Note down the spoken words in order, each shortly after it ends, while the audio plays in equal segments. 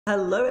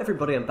Hello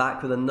everybody, I'm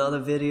back with another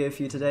video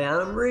for you today, and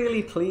I'm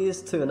really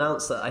pleased to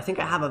announce that I think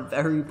I have a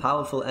very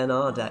powerful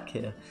NR deck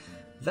here.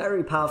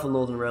 Very powerful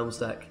Northern Realms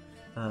deck.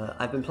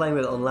 I've been playing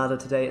with it on ladder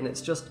today and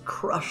it's just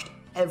crushed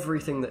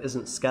everything that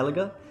isn't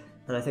Skellige,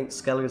 and I think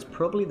Skellige is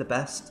probably the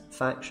best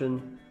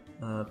faction.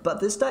 But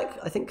this deck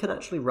I think can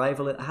actually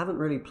rival it. I haven't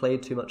really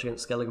played too much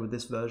against Skellige with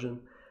this version,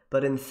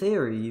 but in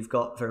theory you've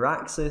got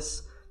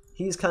Viraxis.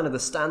 He's kind of the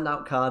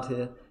standout card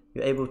here.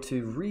 You're able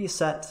to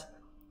reset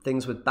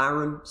things with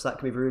Baron, so that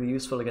can be really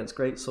useful against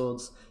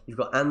greatswords. You've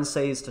got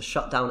Ansays to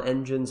shut down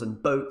engines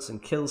and boats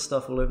and kill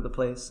stuff all over the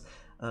place.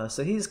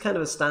 So he's kind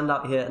of a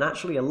standout here, and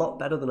actually a lot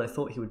better than I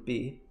thought he would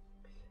be.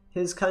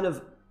 His kind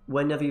of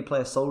whenever you play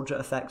a soldier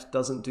effect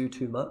doesn't do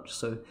too much,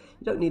 so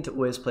you don't need to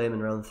always play him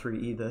in round 3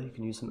 either. You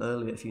can use him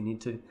earlier if you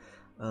need to.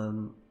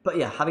 But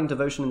yeah, having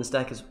Devotion in this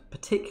deck is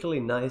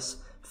particularly nice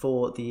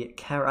for the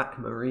Kerak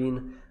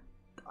Marine.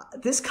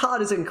 This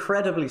card is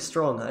incredibly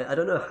strong. I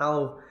don't know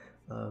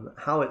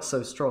how it's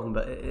so strong,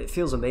 but it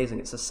feels amazing.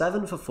 It's a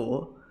 7 for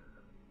 4.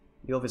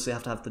 You obviously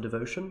have to have the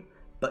Devotion,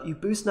 but you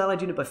boost an allied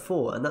unit by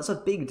 4, and that's a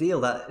big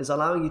deal. That is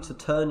allowing you to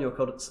turn your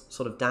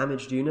sort of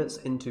damaged units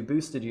into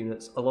boosted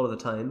units a lot of the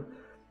time.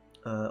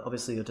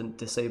 Obviously you're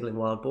disabling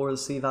Wild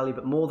Boar's C value,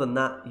 but more than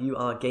that, you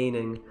are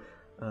gaining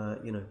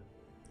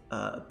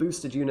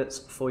boosted units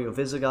for your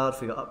Visigoth,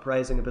 for your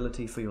Uprising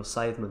ability, for your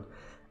Scytheman.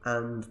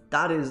 And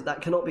that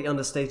cannot be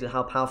understated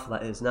how powerful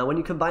that is. Now, when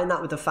you combine that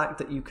with the fact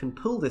that you can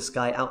pull this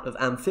guy out of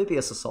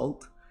Amphibious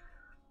Assault,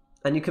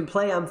 and you can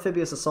play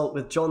Amphibious Assault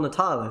with John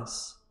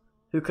Natalis,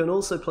 who can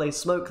also play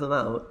Smoke Them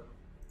Out,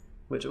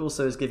 which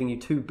also is giving you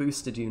 2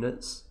 boosted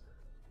units,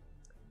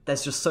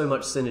 there's just so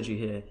much synergy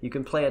here. You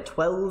can play a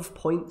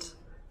 12-point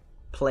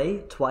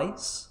play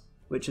twice,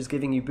 which is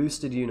giving you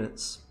boosted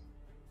units.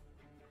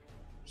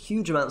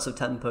 Huge amounts of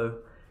tempo.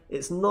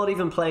 It's not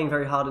even playing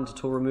very hard into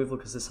tool removal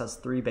because this has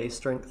 3 base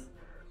strength,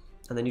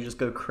 and then you just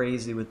go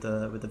crazy with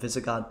the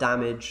Visigoth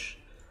damage,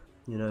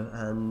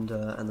 and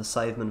the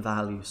Scytheman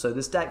value. So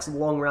this deck's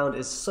long round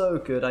is so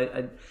good.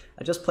 I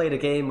just played a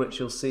game which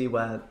you'll see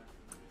where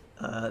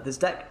this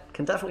deck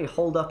can definitely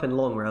hold up in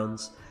long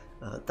rounds.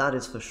 That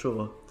is for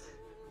sure.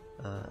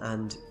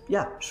 And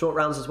yeah, short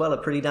rounds as well are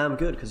pretty damn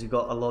good because you've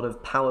got a lot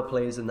of power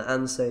plays in the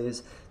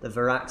Ansays, the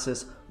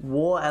Viraxis,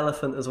 War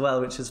Elephant as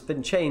well, which has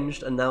been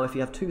changed, and now if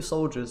you have 2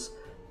 soldiers,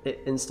 it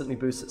instantly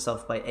boosts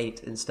itself by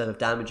 8 instead of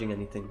damaging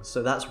anything.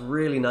 So that's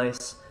really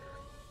nice,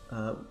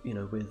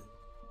 with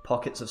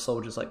pockets of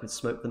soldiers, like with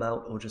Smoke Them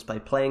Out, or just by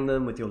playing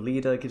them with your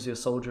leader, gives you a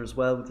soldier as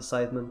well with the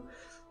Scytheman.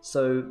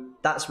 So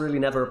that's really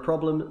never a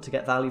problem to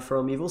get value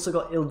from. You've also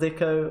got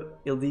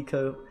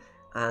Ildiko,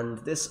 and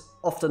this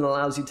often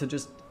allows you to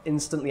just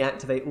instantly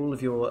activate all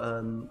of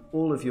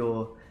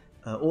your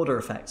order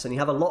effects, and you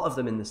have a lot of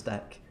them in this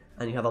deck,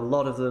 and you have a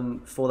lot of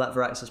them for that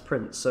Viraxis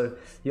Prince, so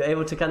you're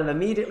able to kind of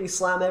immediately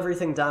slam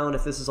everything down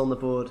if this is on the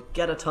board,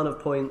 get a ton of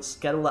points,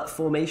 get all that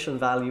formation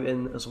value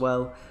in as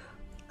well,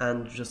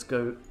 and just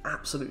go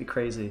absolutely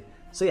crazy.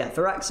 So yeah,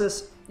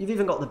 Viraxis, you've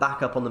even got the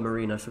backup on the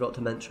Marine, I forgot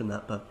to mention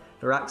that, but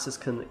Viraxis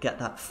can get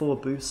that 4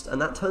 boost,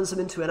 and that turns him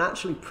into an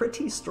actually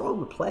pretty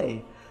strong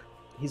play.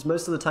 He's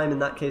most of the time in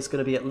that case going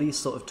to be at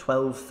least sort of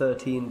 12,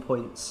 13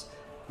 points,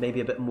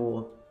 maybe a bit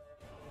more,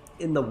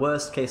 in the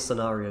worst case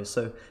scenario.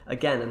 So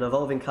again, an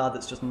evolving card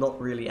that's just not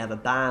really ever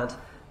bad,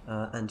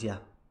 and yeah,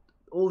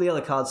 all the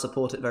other cards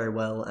support it very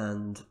well,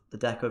 and the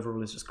deck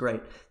overall is just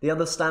great. The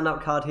other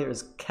standout card here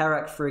is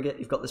Kerak Frigate.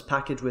 You've got this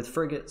package with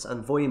Frigates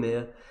and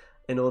Voimir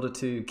in order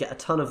to get a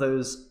ton of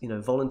those,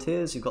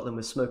 volunteers. You've got them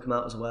with Smoke 'em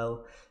Out as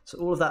well. So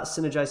all of that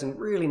synergizing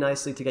really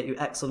nicely to get you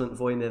excellent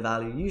Voimir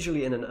value,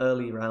 usually in an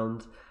early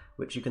round,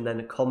 which you can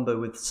then combo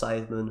with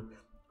Scytheman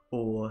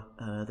or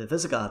the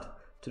Visigoth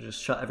to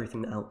just shut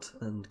everything out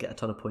and get a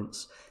ton of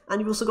points. And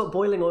you've also got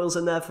Boiling Oils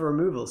in there for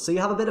removal, so you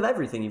have a bit of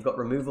everything. You've got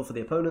removal for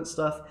the opponent's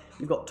stuff,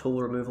 you've got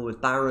tool removal with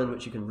Baron,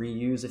 which you can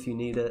reuse if you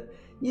need it,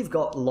 you've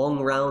got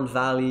long round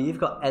value, you've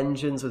got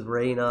engines with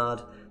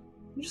Reynard,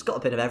 you've just got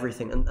a bit of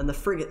everything. And the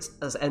frigates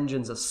as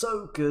engines are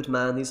so good,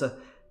 man. These are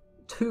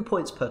 2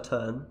 points per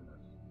turn.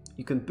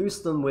 You can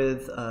boost them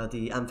with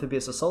the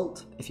Amphibious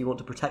Assault if you want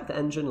to protect the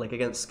engine, like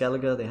against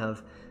Skellige they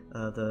have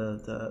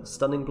the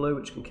Stunning Blow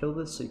which can kill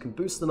this, so you can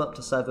boost them up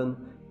to 7,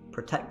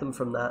 protect them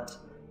from that,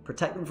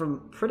 protect them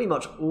from pretty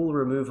much all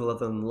removal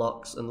other than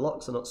locks, and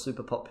locks are not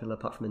super popular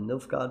apart from in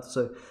Nilfgaard,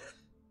 so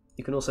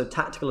you can also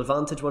Tactical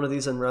Advantage one of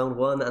these in round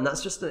 1, and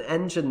that's just an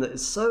engine that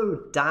is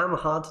so damn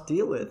hard to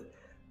deal with.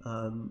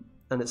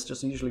 And it's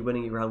just usually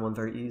winning you round 1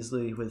 very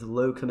easily with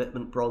low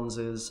commitment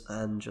bronzes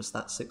and just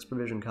that 6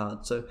 provision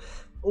card. So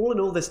all in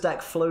all, this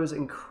deck flows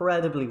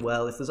incredibly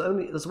well. If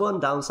there's one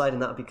downside,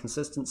 and that would be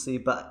consistency,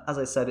 but as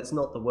I said, it's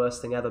not the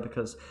worst thing ever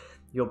because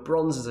your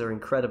bronzes are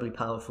incredibly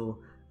powerful,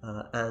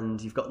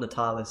 and you've got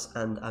Natalis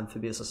and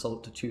Amphibious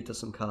Assault to tutor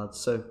some cards.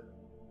 So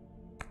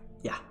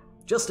yeah,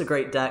 just a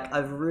great deck.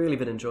 I've really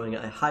been enjoying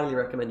it. I highly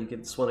recommend you give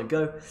this one a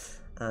go,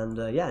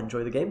 and yeah,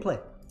 enjoy the gameplay.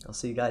 I'll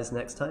see you guys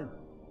next time.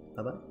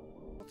 Bye bye.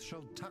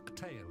 Shall tuck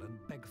tail and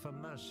beg for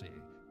mercy.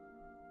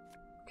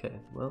 Okay,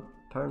 well,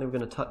 apparently we're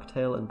going to tuck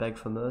tail and beg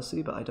for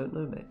mercy, but I don't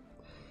know, mate.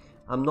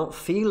 I'm not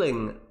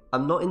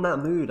in that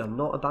mood. I'm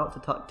not about to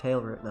tuck tail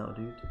right now,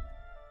 dude.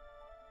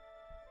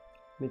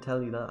 Let me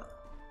tell you that.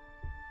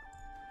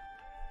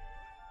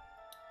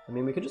 I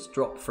mean, we could just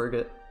drop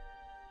frigate.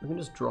 We can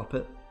just drop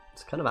it.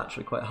 It's kind of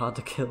actually quite hard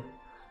to kill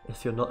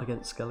if you're not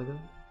against Skellige.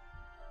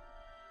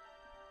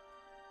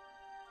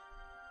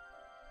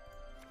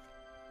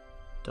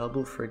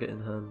 Double frigate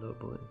in hand, oh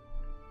boy.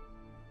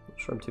 Not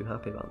sure I'm too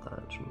happy about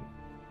that, actually.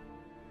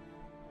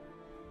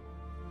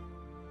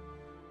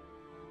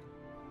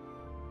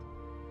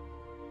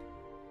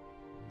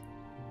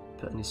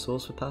 Put any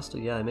sauce for pasta?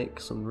 Yeah, I make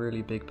some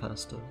really big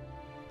pasta.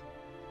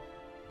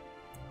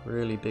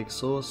 Really big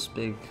sauce,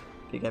 big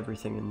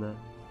everything in there.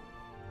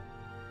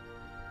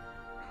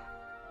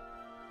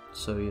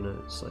 So, you know,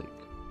 it's like...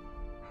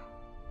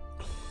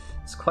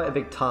 it's quite a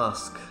big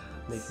task,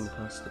 making the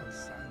pasta.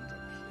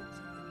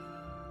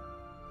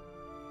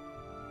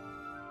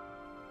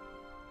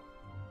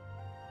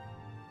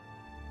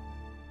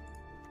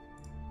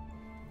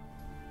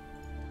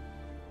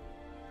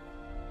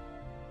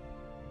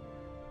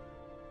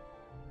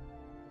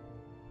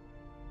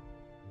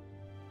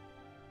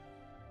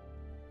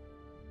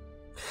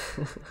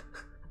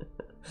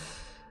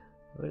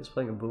 Oh, he's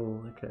playing a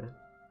bull, okay.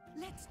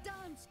 Let's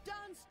dance,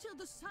 dance till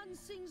the sun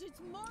sings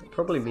its morning. It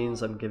probably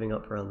means I'm giving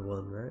up round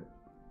 1, right?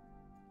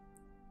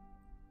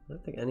 I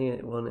don't think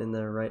anyone in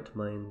their right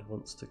mind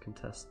wants to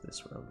contest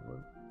this round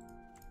 1.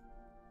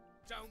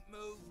 Don't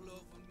move,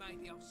 love, and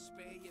maybe I'll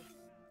spare you.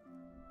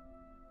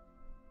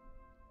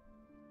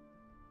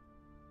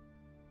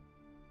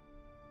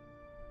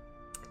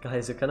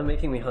 Guys, you're kind of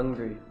making me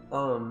hungry.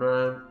 Oh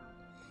man.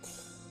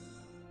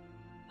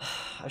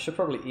 I should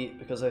probably eat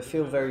because I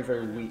feel very,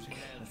 very weak.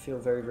 I feel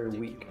very, very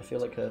weak. I feel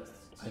like I'm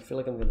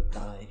gonna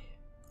die.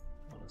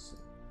 Honestly.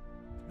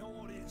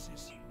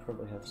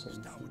 Probably have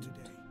some food.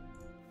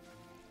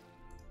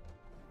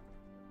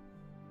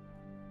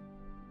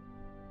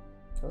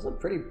 That's a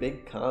pretty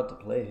big card to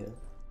play here.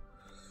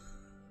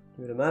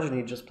 You would imagine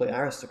he'd just play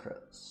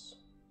aristocrats.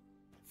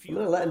 I'm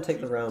gonna let him take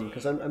the round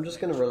because I'm just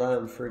gonna rely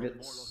on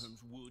frigates.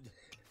 I'm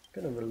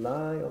gonna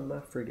rely on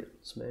my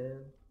frigates,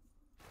 man.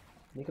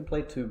 You can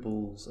play 2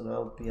 bulls and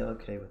I'll be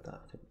okay with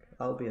that, I think.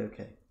 I'll be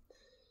okay.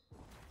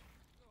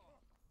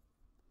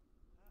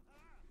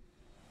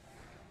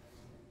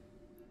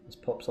 This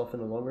pops off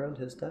in the long round,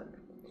 his deck.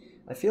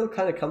 I feel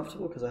kind of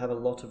comfortable because I have a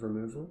lot of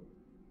removal.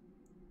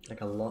 Like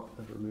a lot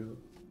of removal.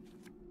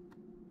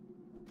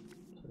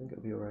 So I think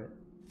it'll be alright.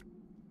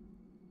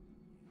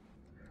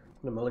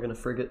 I'm gonna mulligan a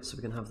frigate so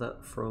we can have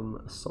that from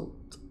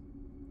assault.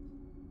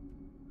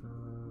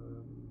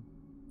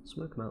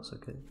 Smoke him out's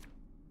okay.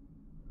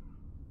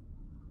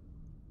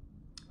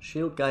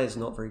 Shield guy is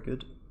not very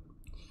good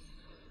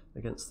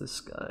against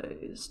this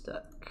guy's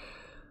deck.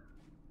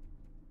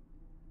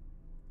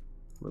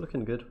 We're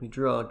looking good. We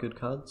drew our good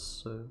cards,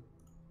 so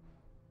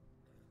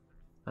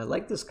I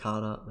like this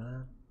card art,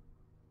 man.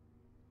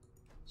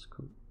 It's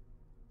cool.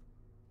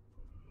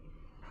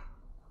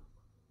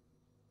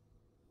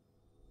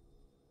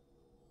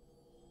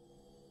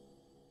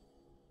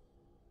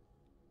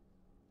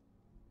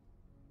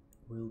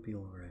 We'll be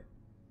alright.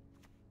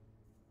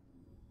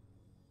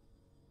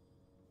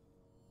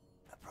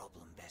 A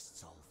problem best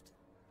solved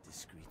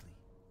discreetly.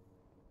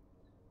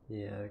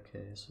 Yeah,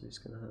 okay, so he's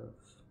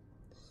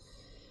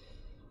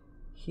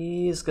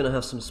gonna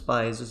have some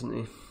spies, isn't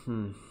he?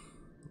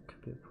 That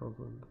could be a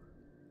problem.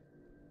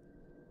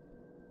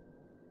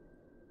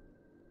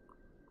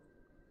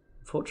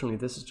 Unfortunately,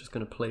 this is just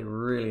gonna play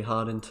really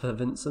hard into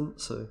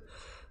Vincent, so the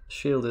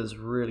shield is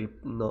really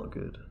not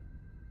good.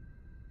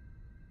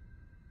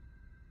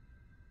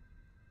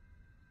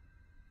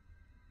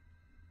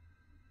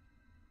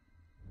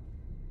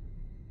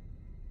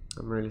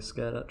 I'm really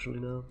scared actually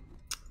now.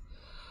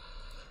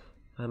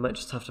 I might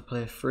just have to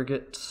play a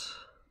frigate.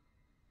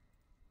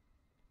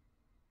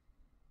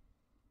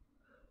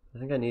 I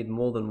think I need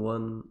more than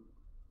one,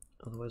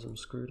 otherwise I'm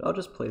screwed. I'll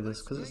just play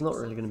this because it's not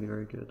really going to be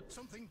very good.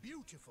 Something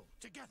beautiful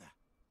together.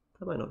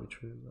 That might not be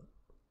true, but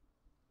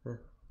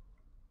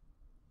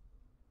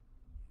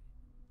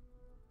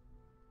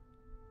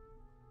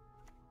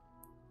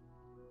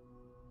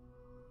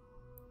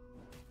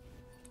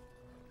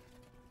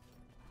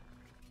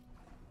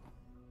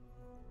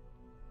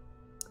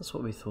That's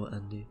what we thought,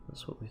 Andy.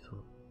 That's what we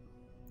thought.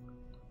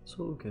 It's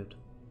all good.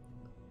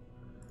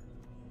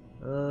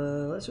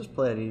 Let's just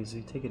play it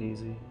easy. Take it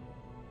easy.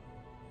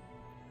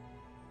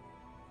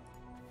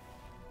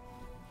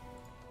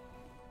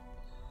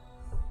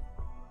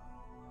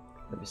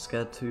 Don't be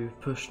scared to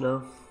push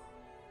now.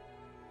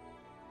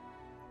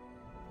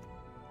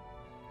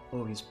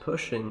 Oh, he's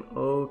pushing.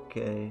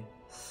 Okay.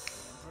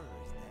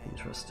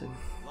 Interesting.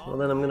 Well,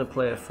 then I'm going to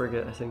play a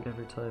frigate, I think,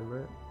 every time,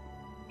 right?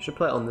 Should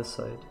play it on this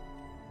side.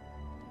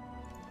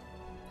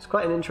 It's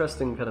quite an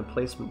interesting kind of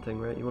placement thing,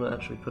 right? You want to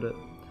actually put it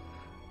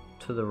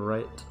to the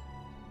right,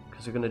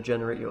 because you're going to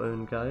generate your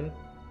own guy.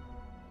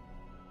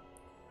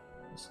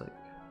 It's like,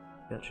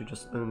 you actually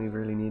just only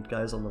really need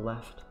guys on the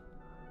left.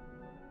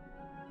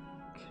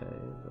 Okay,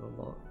 little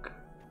lock.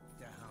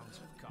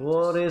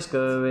 What is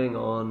going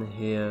on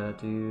here,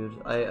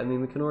 dude? I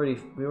mean, we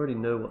already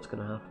know what's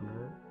gonna happen,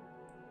 right?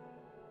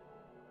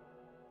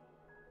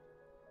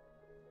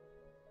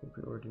 I think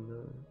we already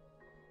know.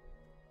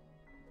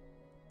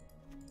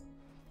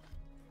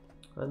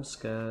 I'm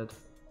scared.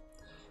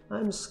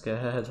 I'm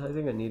scared. I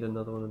think I need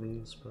another one of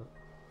these, but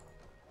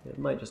it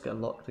might just get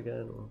locked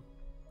again or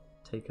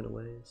taken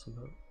away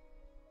somehow.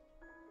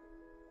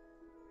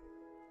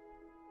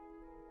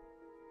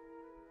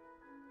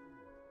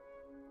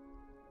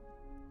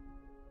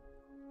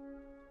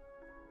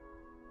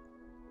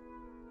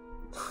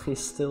 He's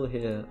still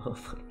here. Oh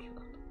my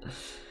god.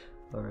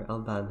 Alright, I'll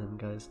ban him,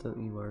 guys. Don't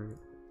you worry.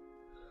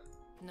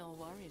 No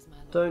worries, my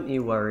lord. Don't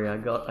you worry. I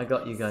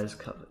got you guys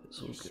covered.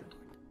 It's all good.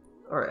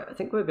 Alright, I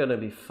think we're gonna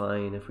be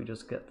fine if we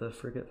just get the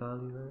frigate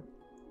value right.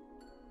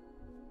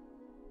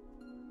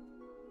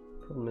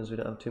 Problem is we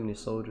don't have too many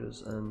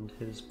soldiers and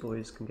his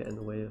boys can get in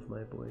the way of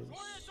my boys.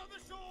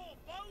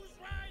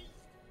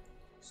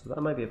 So that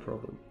might be a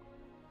problem.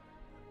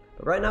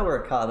 But right now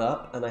we're a card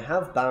up and I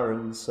have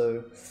barons,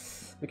 so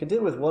we can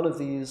deal with one of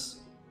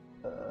these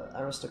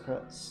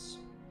aristocrats.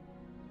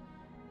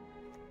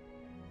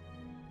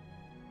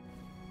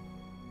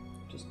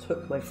 Just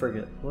took my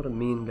frigate. What a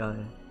mean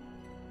guy.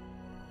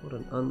 What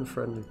an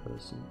unfriendly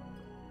person.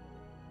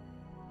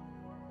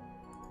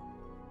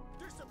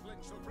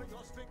 Discipline shall bring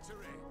us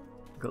victory.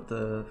 Got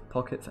the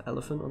pocket for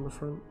elephant on the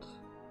front.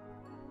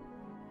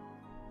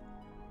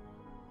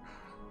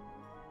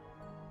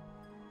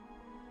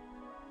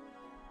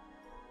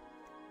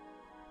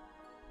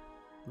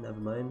 Never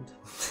mind.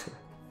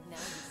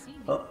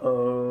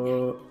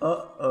 Uh-oh.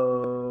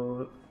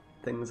 Uh-oh.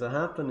 Things are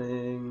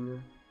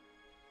happening.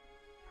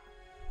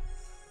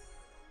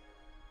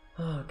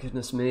 Oh,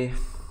 goodness me.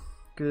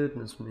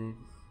 Goodness me.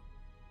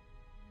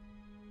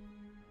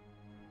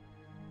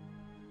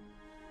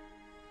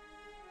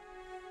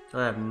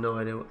 I have no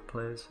idea what the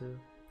play is here.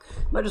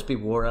 Might just be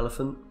War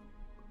Elephant,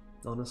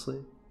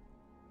 honestly.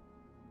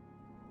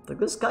 Like,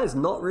 this guy's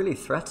not really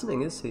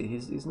threatening, is he?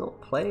 He's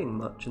not playing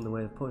much in the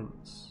way of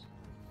points.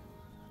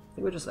 I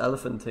think we're just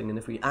elephanting, and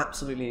if we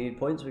absolutely need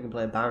points, we can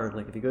play a Baron.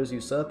 Like, if he goes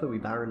Usurper, we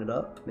Baron it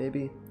up,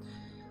 maybe.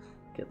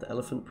 Get the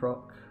Elephant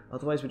proc.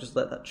 Otherwise, we just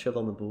let that chill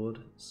on the board.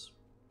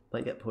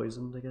 Might get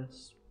poisoned, I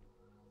guess.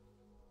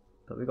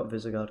 But we've got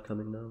Visigoth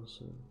coming now,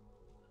 so...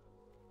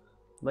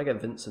 Might get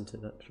Vincent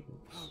in, actually.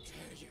 How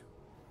dare you?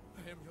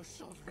 I am your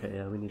sovereign. Okay,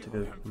 yeah, we need to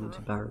go. We need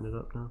to Baron it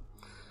up now.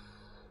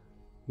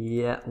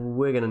 Yeah,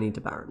 we're gonna need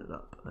to Baron it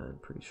up. I'm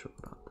pretty sure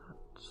about that.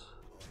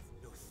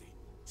 Nothing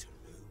to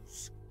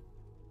lose.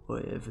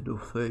 I have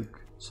nothing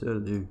to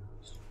lose.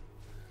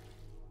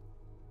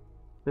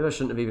 Maybe I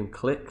shouldn't have even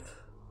clicked.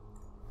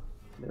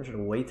 Maybe I should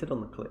have waited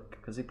on the click,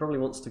 because he probably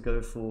wants to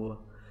go for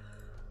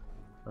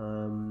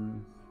a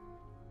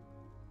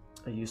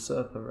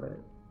Usurper, right?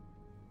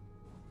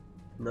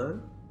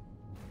 No?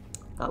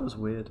 That was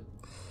weird.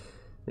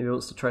 Maybe he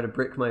wants to try to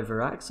brick my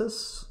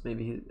Viraxis?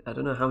 Maybe he, I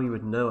don't know how he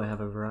would know I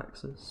have a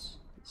Viraxis.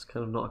 It's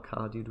kind of not a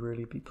card you'd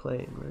really be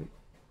playing, right?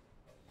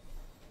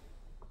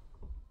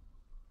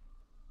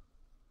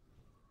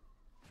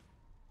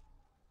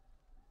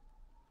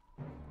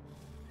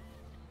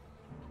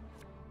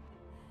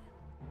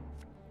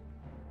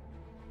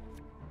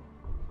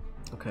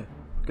 Okay,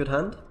 good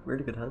hand,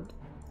 really good hand.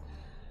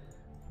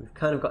 We've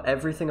kind of got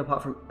everything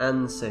apart from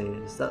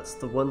Ansays. That's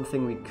the one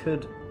thing we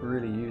could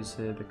really use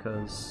here,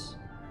 because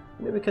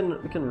I mean, we can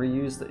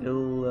reuse the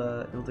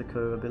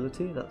Ildico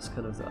ability. That's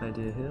kind of the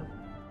idea here.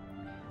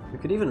 We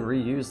could even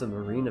reuse the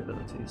Marine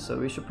ability, so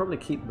we should probably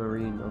keep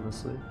Marine,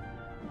 honestly.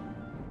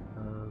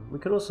 We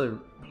can also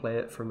play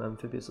it from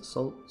Amphibious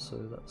Assault, so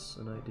that's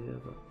an idea.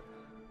 But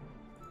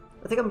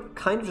I think I'm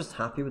kind of just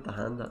happy with the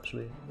hand,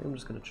 actually. I think I'm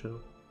just going to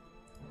chill.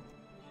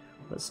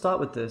 Let's start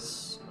with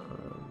this.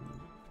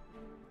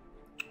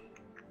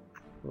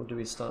 Or do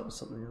we start with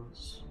something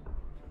else?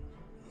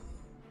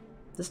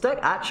 This deck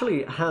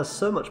actually has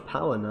so much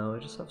power now. I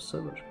just have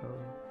so much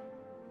power.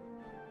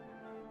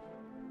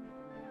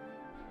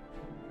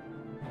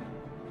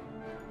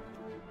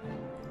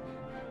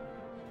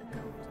 A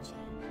gold chain.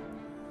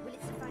 Will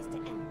it suffice to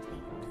end the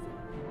old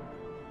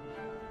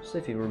foe? See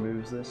if he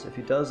removes this. If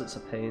he does, it's a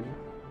pain.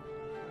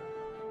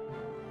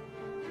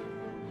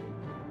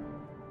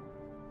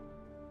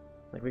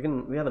 Like we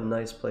have a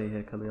nice play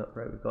here coming up,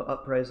 right? We've got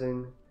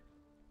Uprising,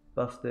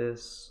 buff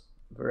this,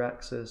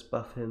 Viraxis,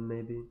 buff him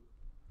maybe.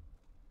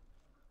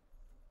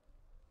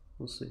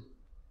 We'll see.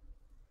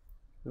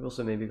 We've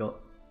also maybe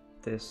got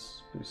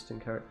this, boosting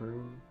Carrick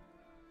Marine,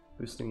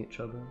 boosting each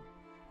other.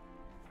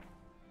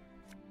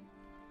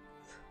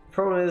 The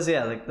problem is,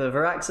 yeah, like the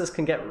Viraxis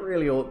can get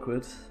really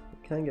awkward.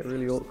 It can get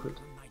really awkward.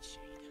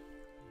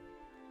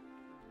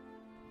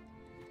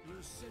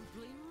 You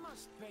simply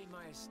must pay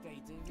my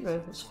estate a visit.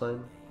 Okay, that's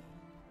fine.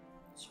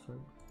 That's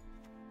fine.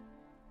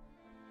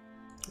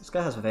 This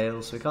guy has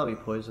Veil, so he can't be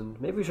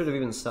poisoned. Maybe we should have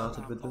even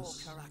started with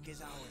this.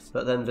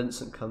 But then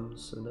Vincent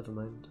comes, so never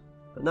mind.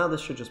 But now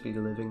this should just be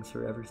living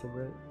through everything,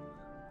 right?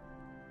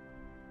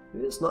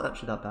 Maybe it's not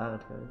actually that bad,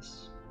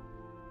 guys.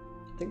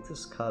 think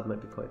this card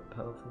might be quite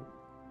powerful.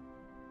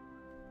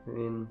 I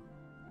mean,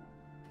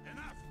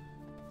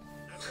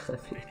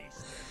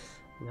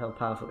 how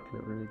powerful can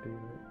it really be, right?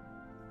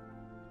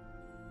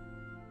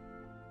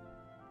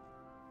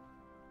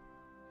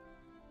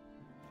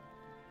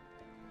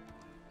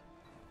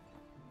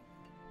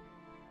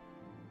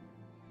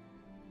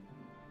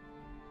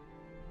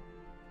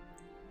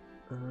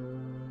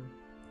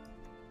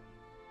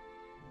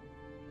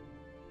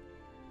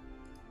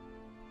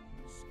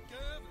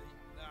 Scurvy?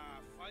 Nah,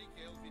 fake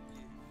elven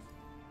news.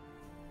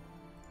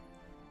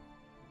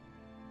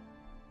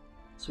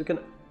 So we can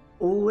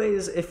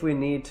always, if we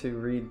need to,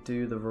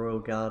 redo the Royal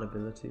Guard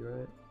ability,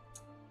 right?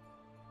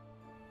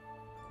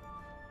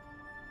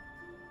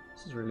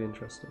 This is really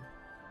interesting.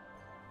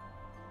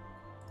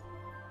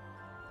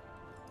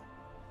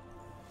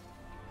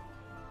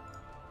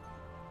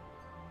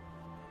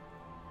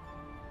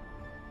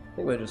 I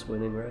think we're just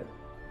winning, right?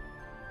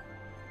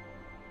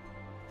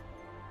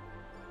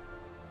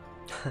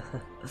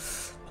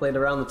 Played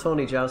around the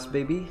Tawny Joust,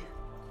 baby.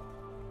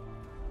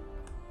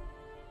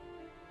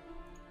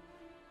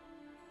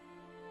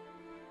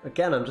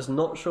 Again, I'm just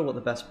not sure what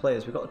the best play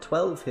is. We've got a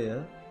 12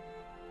 here.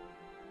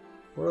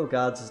 Royal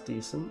Guards is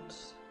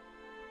decent.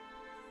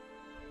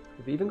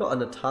 We've even got a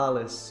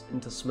Natalis in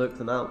to smoke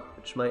them out,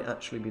 which might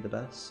actually be the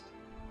best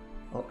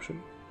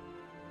option.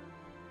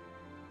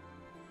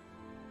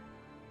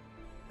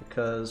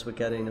 Because we're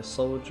getting a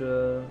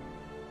soldier.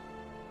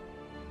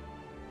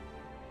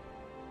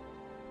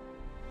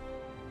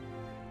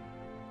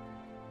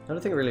 I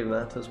don't think it really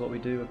matters what we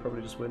do, we're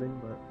probably just winning,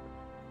 but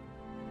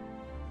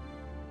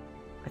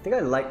I think I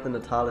like the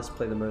Natalis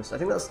play the most. I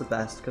think that's the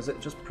best, because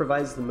it just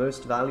provides the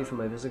most value for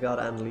my Visigoth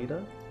and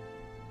leader.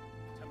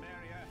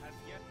 Temeria has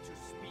yet to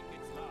speak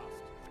its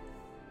last.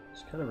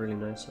 It's kind of really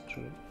nice,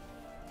 actually.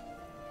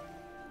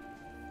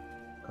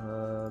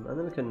 And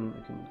then we can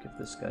give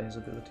this guy his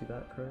ability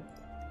back, right?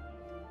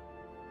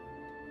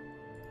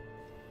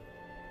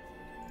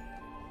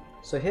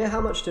 So here, how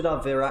much did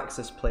our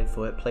Viraxis play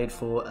for? It played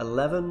for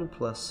 11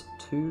 plus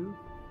 2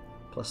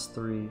 plus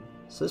 3.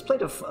 So it's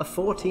played a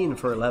 14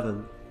 for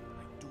 11.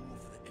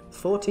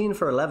 14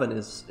 for 11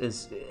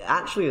 is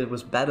actually, it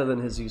was better than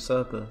his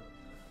Usurper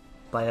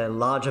by a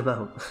large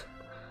amount.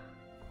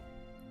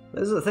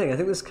 This is the thing, I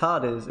think this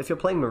card is, if you're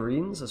playing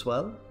Marines as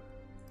well,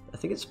 I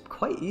think it's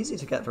quite easy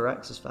to get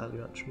Viraxis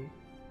value actually.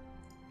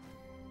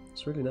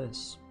 It's really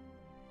nice.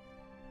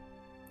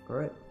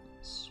 Alright,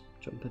 let's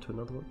jump into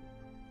another one.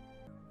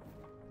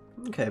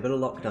 Okay, a bit of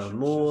lockdown,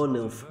 more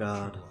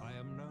Nilfgaard.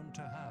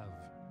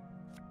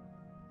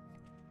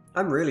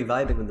 I'm really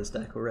vibing with this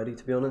deck already,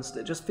 to be honest.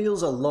 It just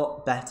feels a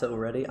lot better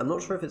already. I'm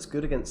not sure if it's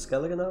good against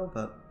Skellige now,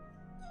 but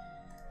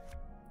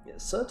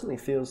it certainly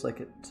feels like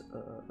it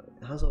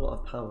has a lot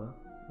of power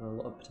and a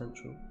lot of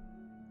potential.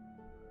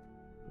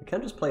 We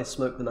can just play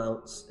Smoke Them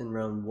Out in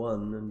round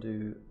 1 and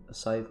do a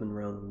Scytheman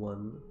round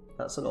 1.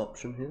 That's an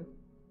option here.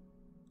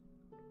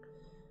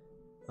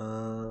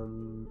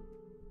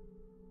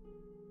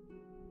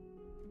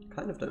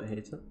 Kind of don't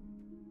hate it.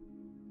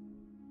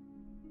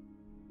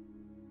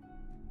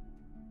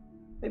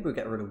 Maybe we'll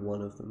get rid of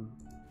one of them.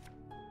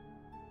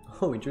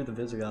 Oh, we drew the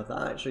Visigoth.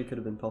 That actually could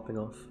have been popping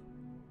off.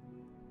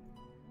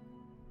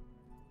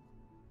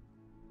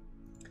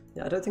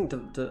 Yeah, I don't think...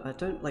 I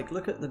don't... Like,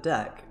 look at the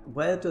deck.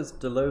 Where does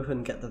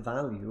Delohan get the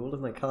value? All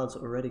of my cards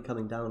are already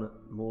coming down at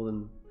more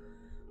than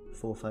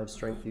 4 or 5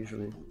 strength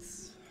usually.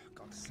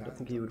 I don't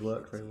think he would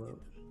work very well.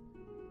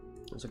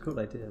 It's a cool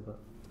idea, but...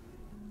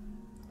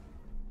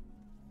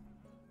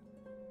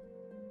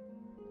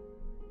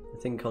 I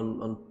think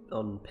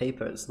on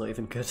paper it's not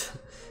even good.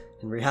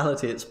 In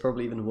reality it's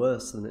probably even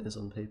worse than it is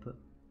on paper.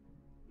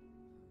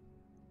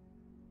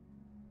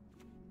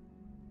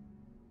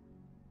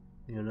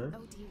 You know?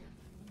 Oh dear.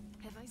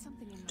 Have I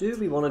something in Do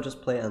we want to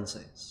just play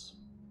Ansace?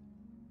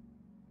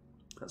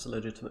 That's a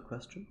legitimate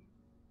question.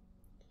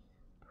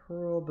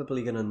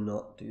 Probably gonna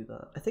not do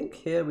that. I think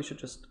here we should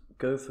just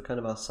go for kind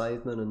of our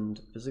Scytheman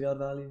and Visigoth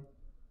value.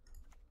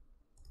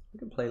 We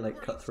can play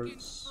like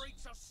Cutthroats.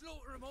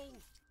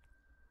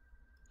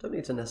 Don't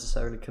need to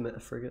necessarily commit a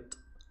frigate.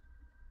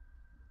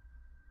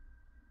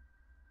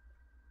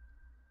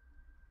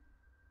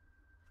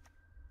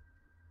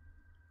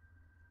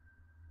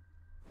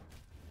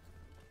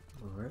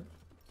 Alright.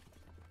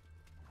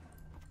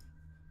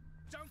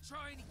 Don't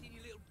try anything,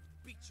 you little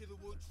bitch of the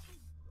woods.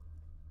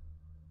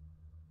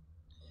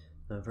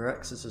 No,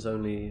 Viraxis is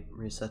only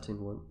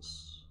resetting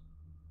once.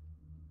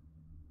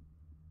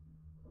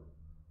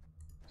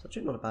 It's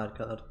actually not a bad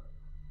card.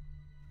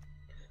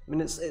 I mean,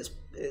 it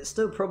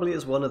still probably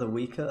is one of the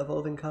weaker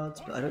evolving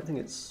cards, but I don't think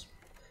it's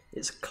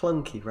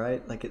clunky,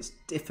 right? Like, it's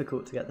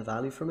difficult to get the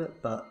value from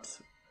it, but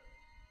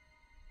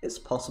it's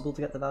possible to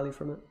get the value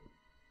from it.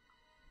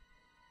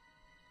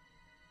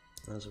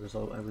 As a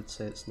result, I would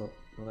say it's not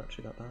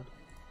actually that bad.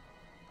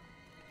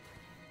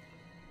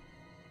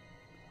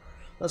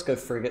 Let's go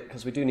frigate,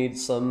 because we do need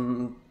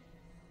some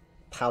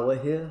power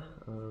here.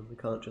 We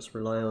can't just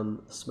rely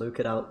on Smoke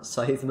It Out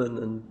Scytheman,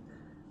 and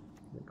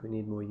I think we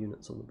need more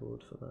units on the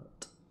board for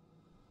that.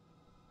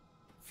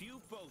 Few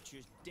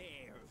poachers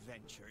dare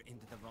venture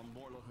into the Von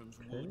Morlochen's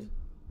wood.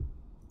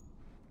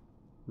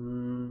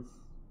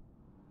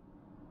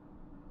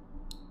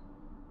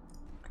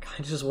 I kind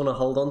of just want to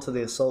hold on to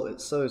the assault,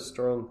 it's so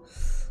strong.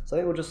 So I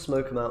think we'll just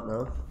smoke him out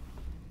now.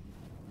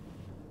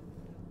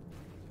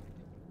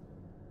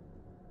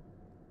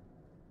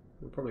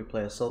 We'll probably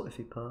play assault if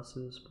he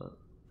passes, but...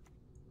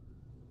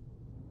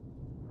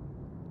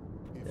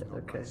 yeah,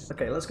 okay.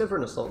 Okay, let's go for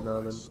an assault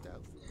now then.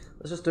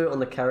 Let's just do it on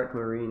the Carrick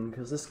Marine,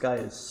 because this guy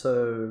is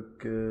so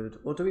good.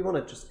 Or do we want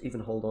to just even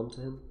hold on to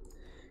him?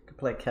 Could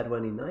play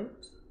Kedweni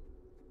Knight.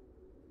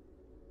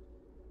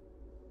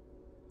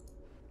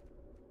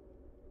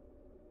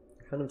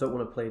 I kind of don't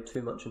want to play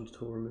too much into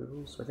tool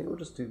removal, so I think we'll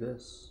just do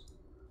this.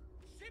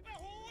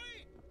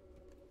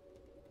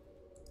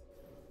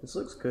 This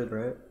looks good,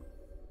 right?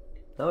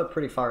 Now we're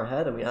pretty far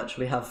ahead, and we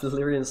actually have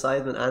Valyrian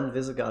Scytheman and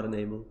Visigoth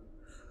enabled.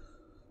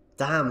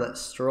 Damn,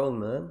 that's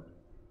strong, man.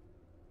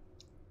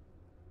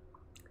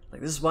 Like,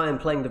 this is why I'm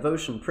playing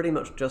Devotion, pretty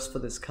much just for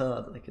this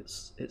card. Like,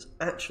 it's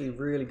actually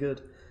really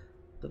good.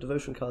 The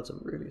Devotion cards are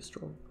really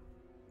strong.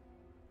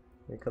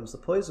 Here comes the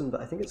poison,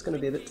 but I think it's going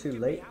to be a bit too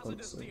late,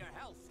 honestly.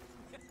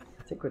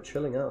 I think we're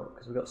chilling out,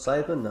 because we've got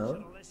Scytheman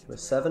now. We're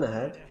 7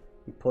 ahead.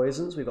 He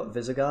poisons, we've got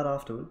Visigoth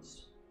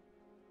afterwards.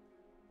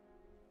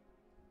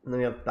 And then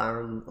we have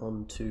Baron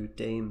on to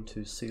Dame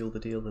to seal the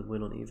deal and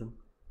win on even.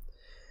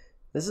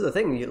 This is the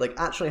thing, you like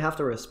actually have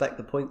to respect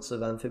the points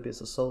of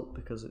Amphibious Assault,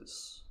 because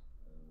it's...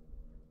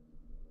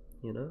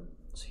 you know,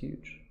 it's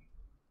huge.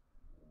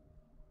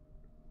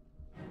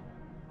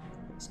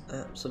 It's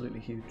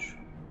absolutely huge.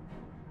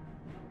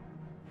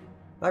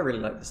 I really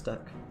like this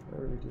deck. I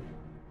really do.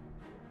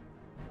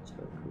 It's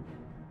very cool.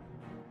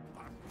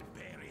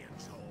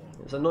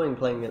 It's annoying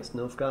playing against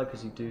Nilfgaard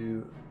because you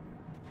do,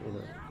 you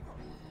know,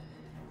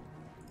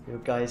 your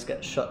guys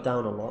get shut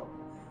down a lot.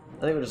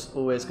 I think we're just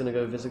always going to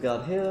go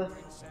Visigoth here,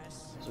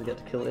 so we get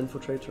to kill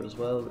Infiltrator as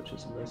well, which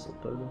is a nice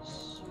little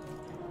bonus.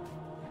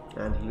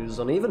 And he loses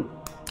on even.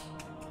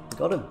 We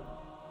got him.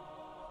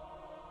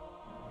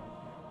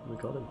 We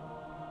got him.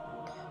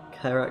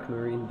 Carrick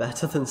Marine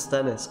better than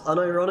Stennis.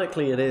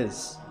 Unironically, it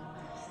is.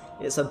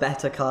 It's a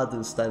better card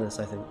than Stennis,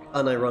 I think.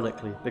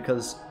 Unironically,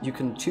 because you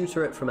can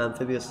tutor it from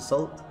Amphibious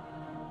Assault.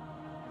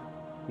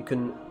 You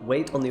can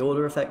wait on the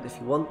order effect if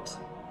you want.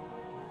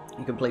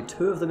 You can play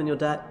 2 of them in your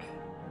deck.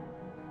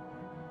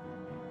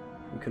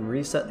 You can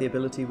reset the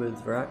ability with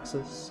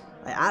Viraxis.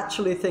 I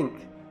actually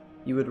think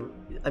you would...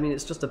 I mean,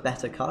 it's just a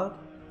better card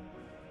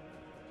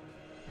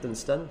than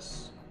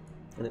Stennis.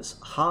 And it's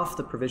half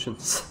the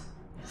provisions.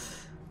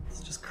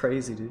 It's just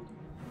crazy, dude.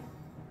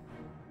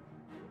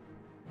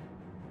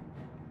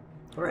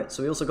 Alright,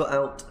 so we also got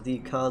out the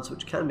cards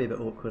which can be a bit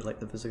awkward, like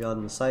the Visigoth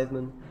and the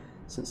Scytheman,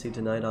 since he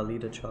denied our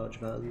leader charge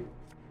value.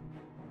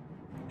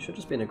 Should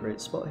just be in a great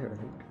spot here, I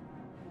think.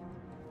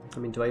 I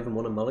mean, do I even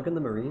want to mulligan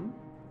the Marine?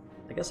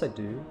 I guess I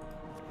do.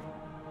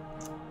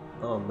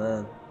 Oh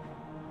man.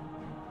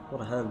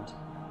 What a hand.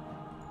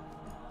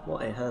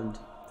 What a hand.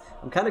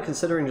 I'm kind of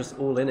considering just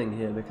all-inning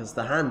here because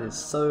the hand is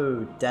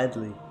so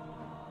deadly.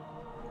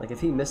 Like, if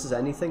he misses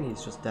anything,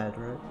 he's just dead,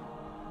 right?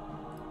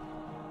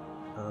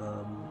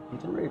 He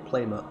didn't really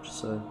play much,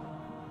 so...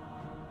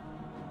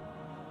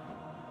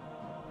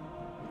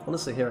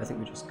 honestly, here I think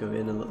we just go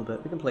in a little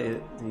bit. We can play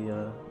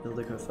the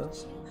Ildigo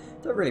first.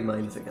 Don't really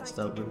mind if it gets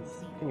dealt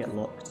with. You can get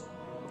locked.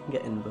 You can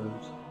get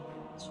invoed.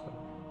 It's fine.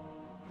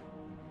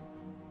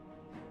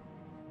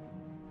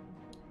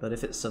 But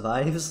if it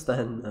survives,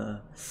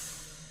 then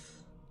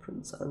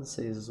Prince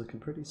Anses is looking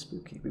pretty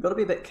spooky. We've got to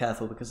be a bit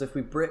careful, because if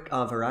we brick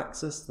our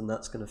Viraxis, then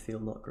that's going to feel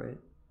not great.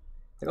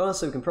 Like,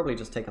 honestly, we can probably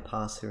just take a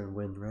pass here and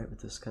win, right,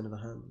 with this kind of a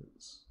hand.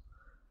 It's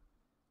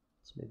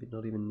maybe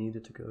not even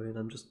needed to go in.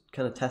 I'm just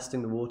kind of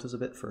testing the waters a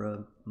bit for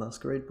a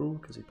Masquerade Bull,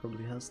 because he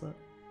probably has that.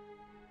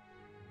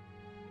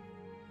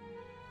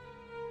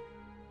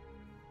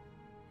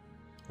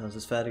 How's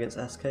this fared against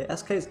SK?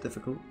 SK is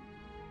difficult.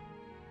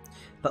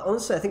 But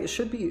honestly, I think it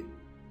should be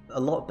a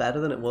lot better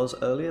than it was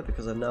earlier,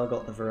 because I've now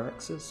got the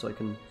Viraxis, so I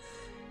can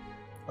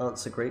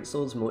answer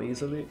Greatswords more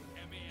easily,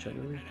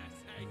 generally.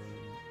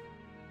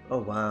 Oh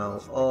wow,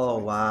 oh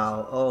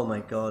wow, oh my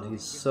god,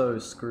 he's so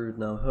screwed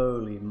now,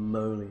 holy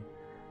moly.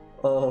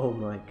 Oh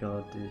my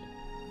god, dude.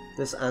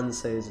 This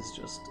Anses is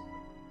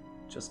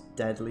just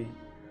deadly.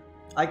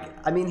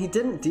 I mean, he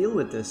didn't deal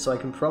with this, so I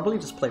can probably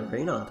just play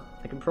Reynard.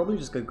 I can probably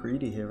just go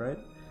greedy here, right?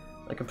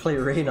 I can play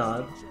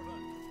Reynard.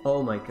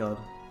 Oh my god.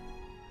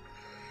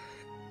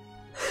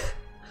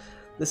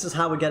 This is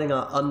how we're getting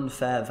our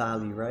unfair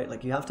value, right?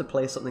 Like, you have to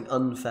play something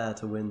unfair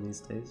to win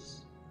these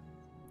days.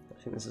 I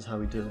think this is how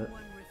we do it.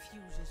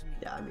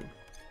 Yeah, I mean...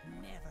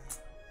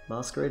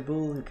 Masquerade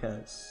Bull, who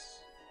cares?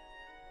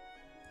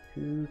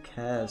 Who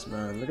cares,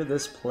 man? Look at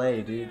this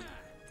play, dude.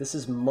 This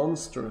is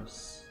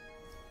monstrous.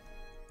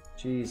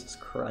 Jesus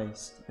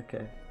Christ.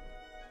 Okay.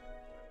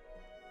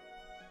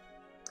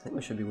 I think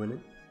we should be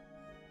winning.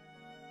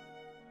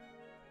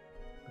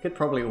 We could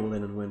probably all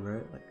in and win,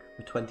 right? Like,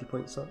 we're 20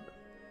 points up.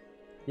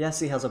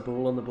 Yes, he has a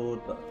bull on the board,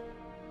 but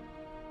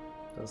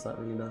does that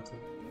really matter?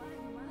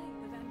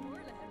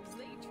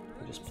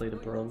 just played a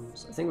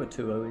bronze. I think we're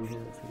 2-0ing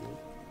here if we want.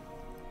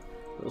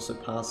 We're also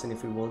passing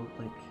if we want.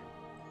 Like,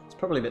 it's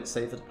probably a bit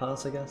safer to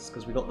pass, I guess,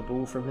 because we got the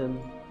ball from him.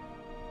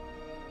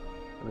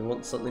 And we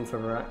want something for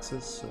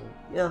Varaxis, so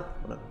yeah,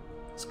 whatever.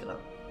 Let's get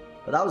out.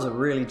 But that was a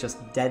really just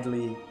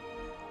deadly,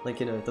 like,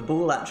 you know, the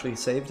ball actually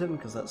saved him,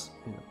 because that's,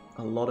 you know,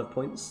 a lot of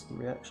points in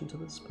reaction to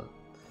this, but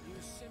You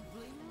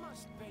simply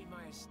must pay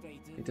my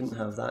estate. if he didn't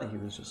have that, he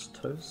was just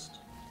toast.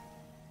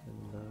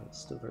 And it's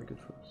still very good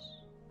for us.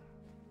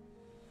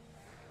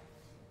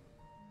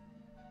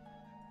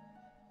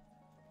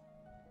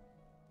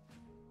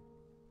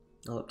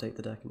 I'll update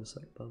the deck in a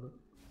sec, Barnett.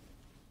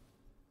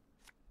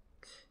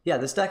 Yeah,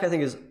 this deck I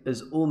think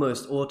is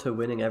almost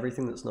auto-winning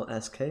everything that's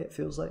not SK, it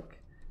feels like.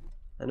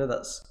 I know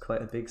that's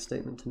quite a big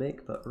statement to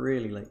make, but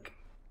really, like,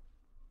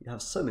 you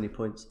have so many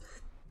points.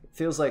 It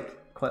feels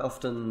like quite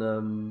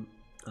often,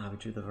 we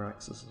drew the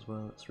Varaxis as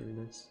well, that's really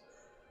nice.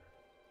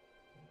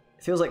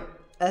 It feels like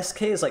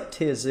SK is like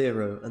tier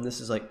 0, and this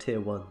is like tier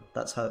 1.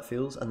 That's how it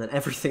feels, and then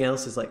everything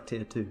else is like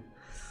tier 2.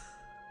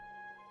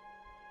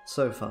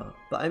 So far.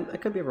 But I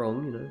could be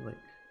wrong, you know, like...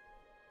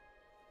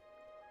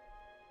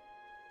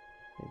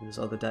 Maybe there's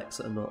other decks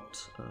that are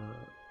not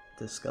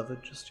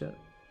discovered just yet.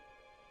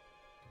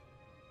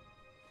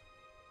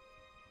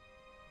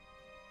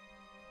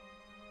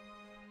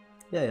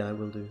 Yeah, I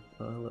will do.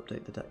 I'll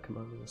update the deck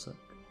command in a sec.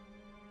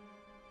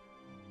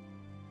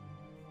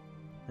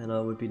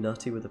 NR would be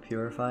nutty with a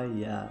Purify?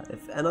 Yeah,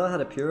 if NR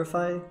had a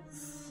Purify,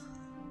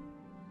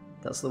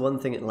 that's the one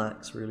thing it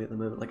lacks really at the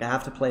moment. Like, I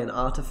have to play an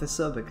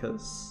Artificer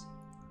because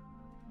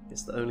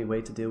it's the only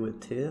way to deal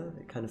with tier.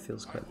 It kind of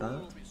feels quite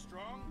bad.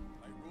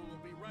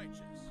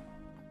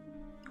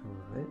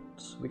 Alright,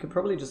 we could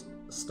probably just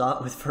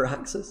start with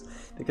Varaxis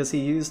because he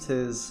used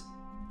his,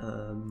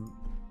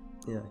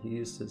 he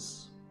used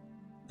his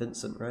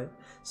Vincent, right?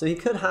 So he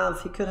could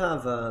have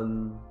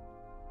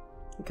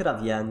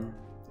Yen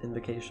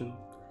Invocation.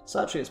 So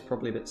actually, it's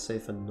probably a bit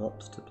safer not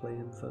to play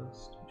him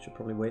first. We should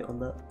probably wait on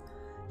that.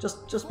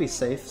 Just be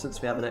safe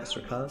since we have an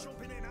extra card.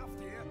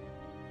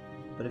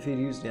 But if he'd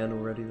used Yen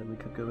already, then we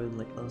could go in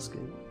like last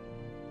game.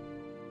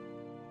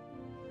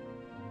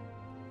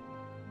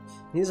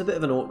 He's a bit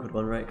of an awkward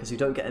one, right? Because you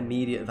don't get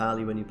immediate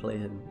value when you play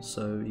him,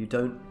 so you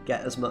don't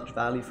get as much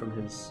value from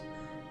his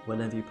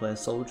whenever you play a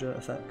soldier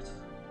effect.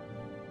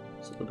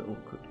 It's a little bit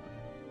awkward.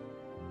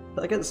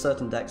 But against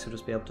certain decks, you'll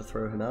just be able to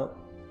throw him out.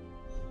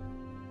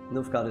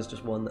 Nilfgaard is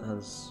just one that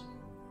has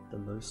the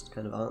most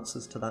kind of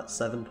answers to that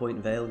 7-point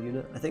Veil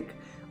unit. I think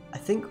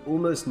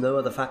almost no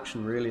other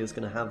faction really is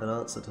going to have an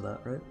answer to that,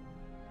 right?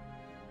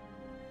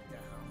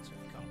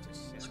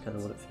 That's kind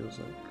of what it feels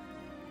like.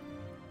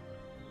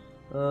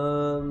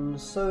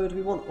 So do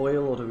we want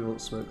oil or do we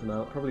want smoke them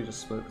out? Probably just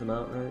smoke them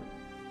out, right?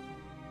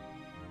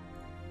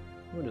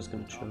 We're just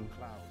going to chill. And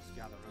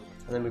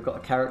then we've got a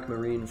Carrack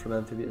Marine from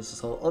Amphibious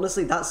Assault.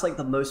 Honestly, that's like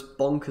the most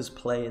bonkers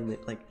play in the,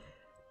 like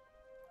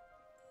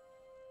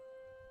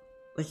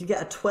you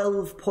get a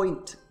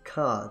 12-point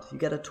card. You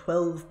get a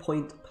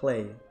 12-point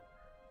play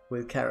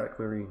with Carrack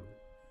Marine.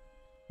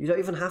 You don't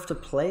even have to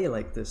play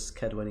like this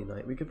Kedwenny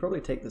Knight. We could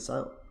probably take this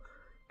out.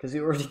 Because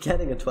you're already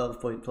getting a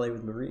 12-point play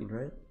with Marine,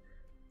 right?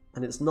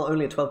 And it's not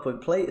only a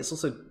 12-point play, it's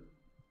also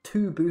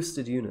 2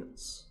 boosted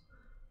units.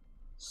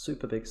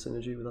 Super big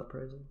synergy with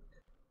Uprising.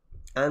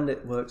 And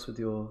it works with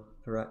your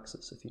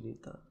Varaxis if you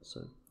need that,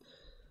 so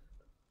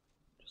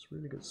just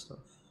really good stuff.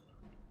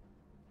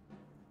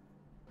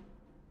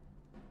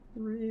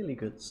 Really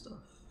good stuff.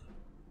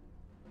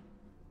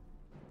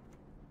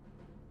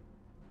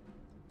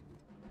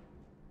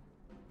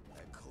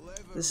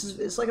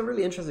 It's like a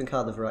really interesting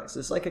card, the Varaxis.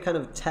 It's like a kind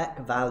of tech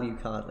value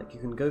card. Like, you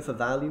can go for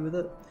value with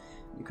it.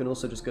 You can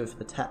also just go for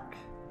the tech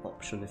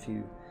option if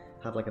you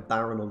have like a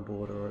Baron on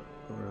board or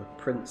a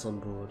Prince on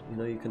board. You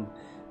know, you can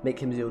make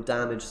him deal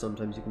damage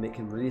sometimes, you can make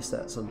him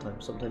reset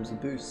sometimes he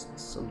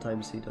boosts,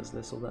 sometimes he does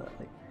this or that.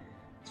 Like,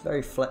 it's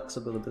very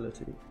flexible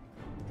ability.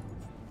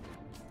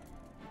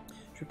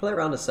 Should we play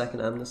around a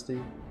second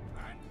Amnesty?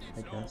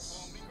 I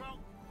guess.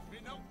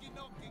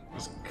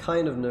 There's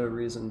kind of no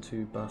reason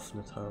to buff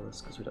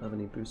Natalis because we don't have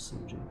any boost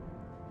synergy.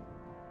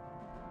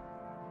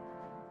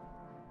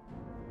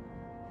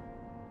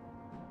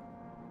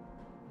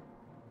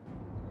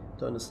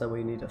 Don't understand why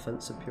you need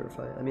offensive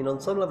Purify. I mean,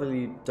 on some level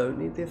you don't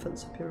need the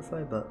offensive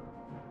Purify, but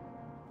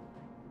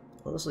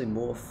honestly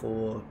more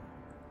for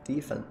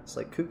defense.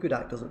 Like,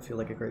 Kukudak doesn't feel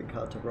like a great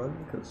card to run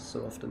because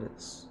so often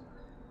it's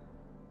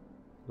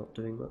not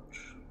doing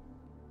much.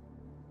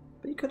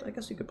 But you could, I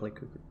guess you could play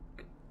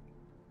Kukudak.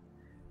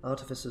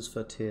 Artificers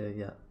for tier,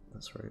 yeah,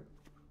 that's right.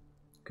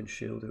 You can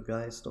shield your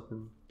guy, stop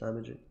him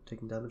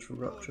taking damage from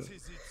Rupture.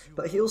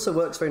 But he also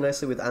works very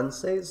nicely with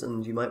Ansays,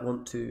 and you might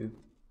want to,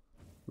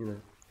 you know,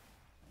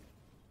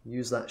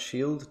 use that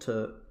shield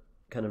to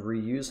kind of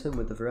reuse him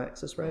with the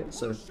Varaxis, right?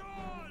 So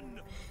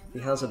he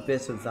has a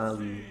bit of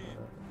value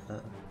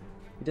there.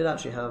 He did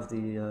actually have the,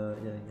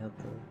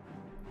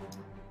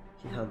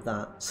 he had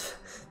that.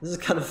 This is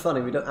kind of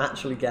funny, we don't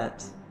actually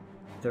get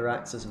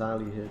Varaxis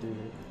value here, do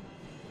we?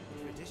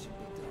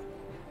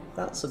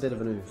 That's a bit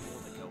of an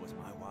oof.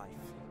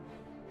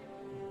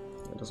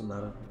 It doesn't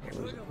matter.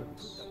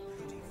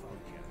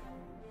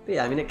 But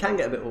yeah, I mean, it can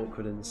get a bit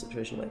awkward in a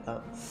situation like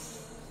that.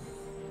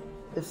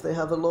 If they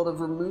have a lot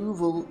of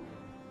removal.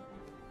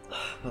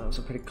 That was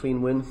a pretty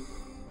clean win.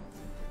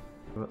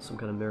 We've got some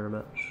kind of mirror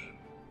match.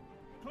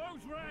 Close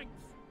ranks.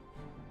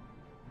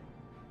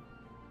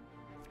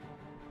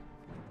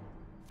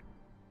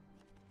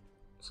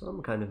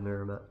 Some kind of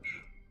mirror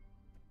match.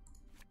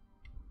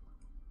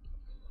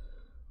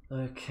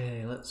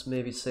 Okay, let's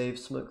maybe save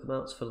Smoke them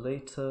Outs for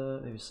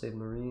later, maybe save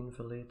Marine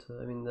for later.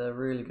 I mean, they're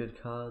really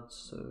good cards,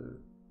 so...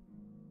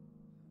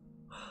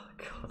 Oh,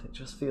 God, it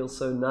just feels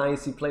so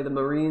nice. You play the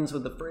Marines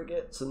with the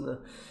frigates and the...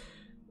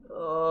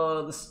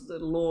 Oh, the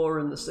lore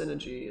and the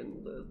synergy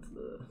and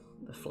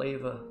the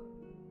flavour.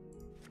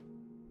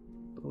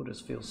 It all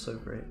just feels so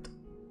great.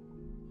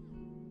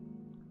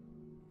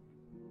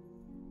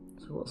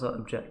 So what's our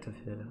objective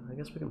here? I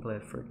guess we can play a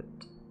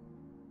frigate.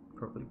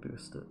 Probably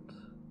boost it.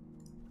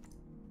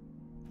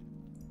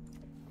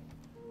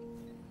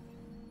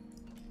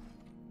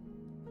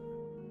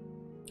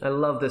 I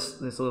love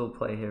this little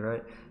play here,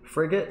 right?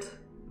 Frigate,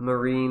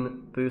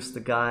 Marine, boost the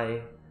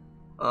guy.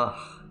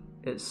 Ugh,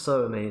 it's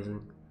so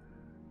amazing.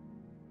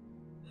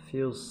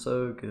 Feels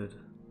so good.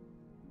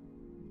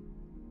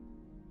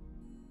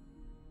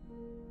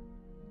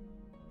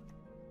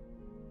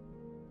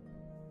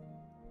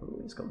 Oh,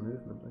 he's got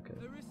movement, okay.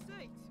 A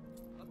receipt.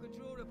 I could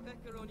draw a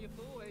pecker on your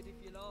forehead if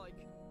you like.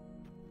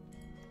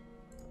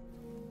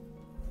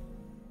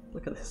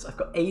 Look at this, I've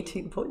got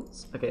 18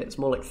 points. Okay, it's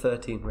more like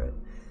 13, right?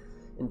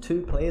 In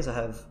 2 plays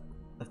I've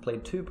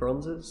played 2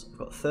 bronzes, I've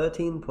got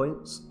 13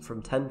 points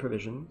from 10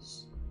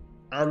 provisions,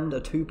 and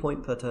a 2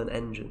 point per turn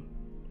engine.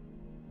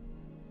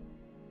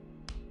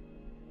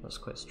 That's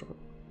quite strong.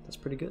 That's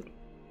pretty good.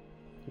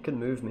 You can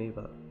move me,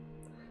 but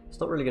it's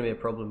not really going to be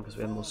a problem because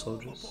we have more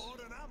soldiers.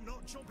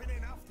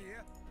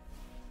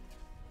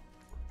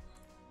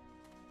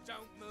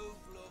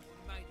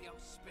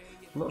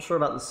 I'm not sure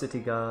about the City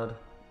Guard.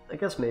 I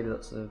guess maybe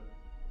that's a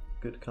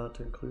good card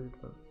to include,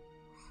 but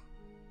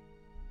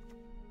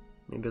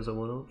maybe as a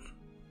one-off.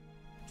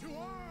 To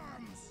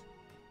arms!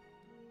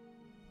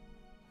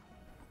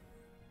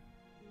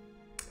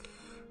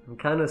 I'm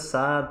kind of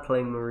sad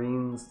playing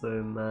Marines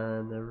though,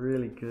 man. They're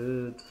really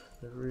good.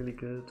 They're really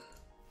good.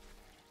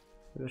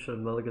 Maybe I should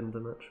have mulliganed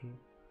them actually.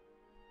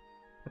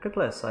 I could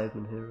play a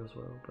Sideman here as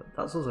well, but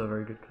that's also a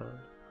very good card.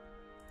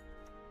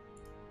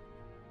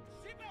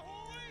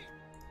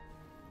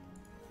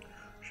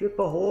 Ship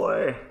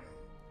ahoy!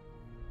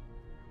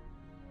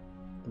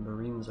 The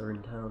Marines are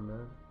in town,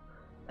 man.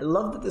 I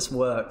love that this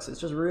works. It's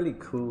just really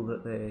cool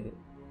that they,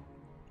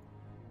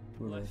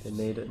 you know, they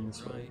made it in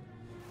this way.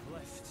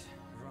 Left,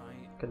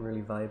 right. I can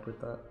really vibe with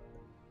that.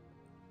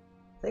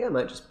 I think I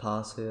might just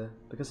pass here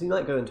because he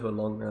might go into a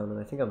long round, and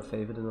I think I'm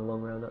favoured in a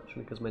long round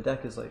actually because my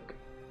deck is like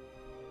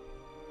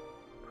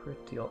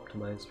pretty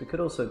optimised. We could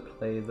also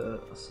play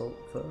the assault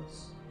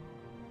first.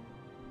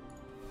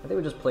 I think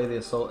we just play the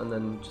assault and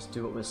then just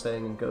do what we're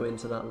saying and go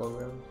into that long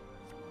round.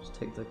 Just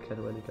take the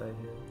Kedwani guy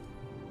here.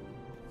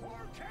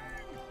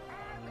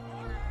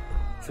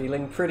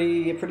 Feeling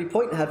pretty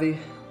point heavy.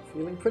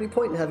 Feeling pretty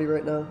point heavy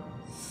right now.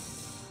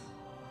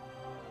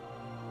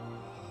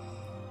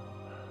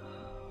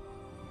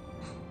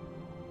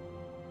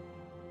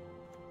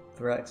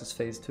 Viraxis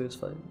phase 2 is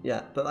fine.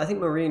 Yeah, but I think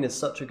Marine is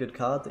such a good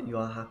card that you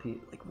are happy.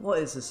 Like, what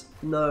is this?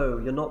 No,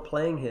 you're not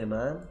playing here,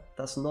 man.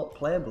 That's not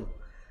playable.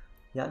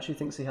 He actually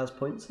thinks he has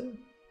points here?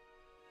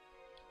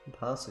 I'm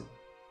passing.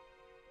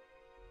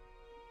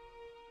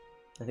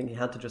 I think he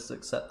had to just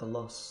accept the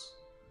loss.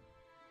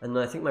 And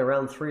I think my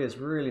round 3 is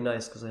really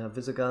nice because I have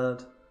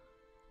Visigoud.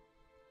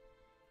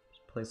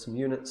 Just play some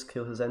units,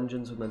 kill his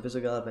engines with my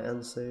Visigoud, my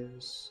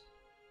Ansaves.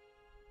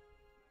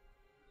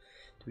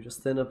 Do we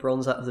just thin a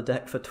bronze out of the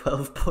deck for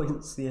 12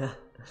 points? Yeah.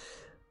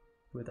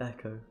 With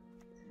Echo.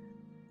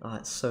 Ah,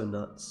 it's so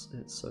nuts.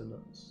 It's so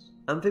nuts.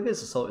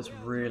 Amphibious Assault is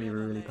really,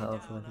 really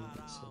powerful, I think.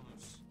 It's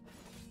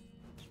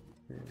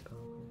really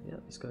powerful. Yeah,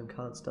 he's going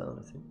cards down,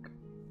 I think.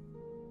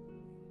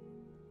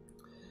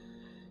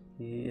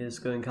 He is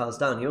going cards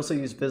down. He also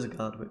used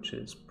Visigoud, which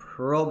is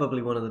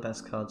probably one of the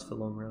best cards for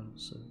long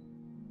rounds, so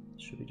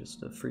it should be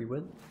just a free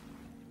win.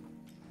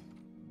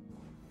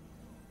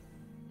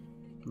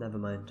 Never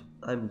mind.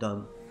 I'm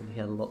done, and he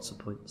had lots of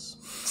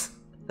points.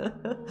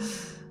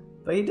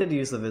 But he did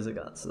use the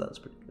Visigoud, so that's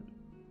pretty good.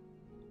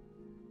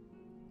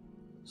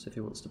 So if he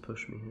wants to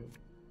push me here.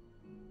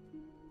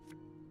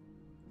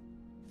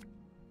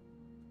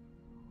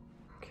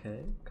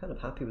 Okay, kind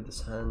of happy with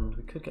this hand.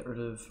 We could get rid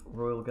of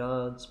Royal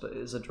Guards, but it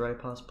is a dry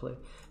pass play.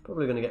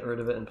 Probably going to get rid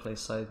of it and play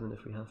Sidemen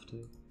if we have to.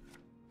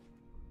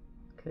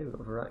 Okay, we've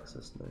got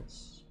Viraxis,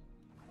 nice.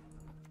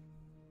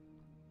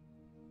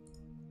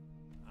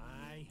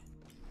 Aye.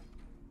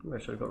 I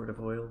should have got rid of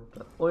Oil,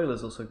 but Oil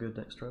is also good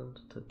next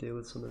round to deal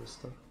with some of this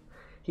stuff.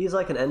 He's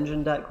like an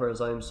engine deck,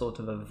 whereas I'm sort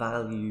of a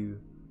value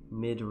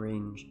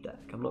mid-range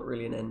deck. I'm not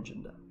really an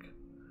engine deck.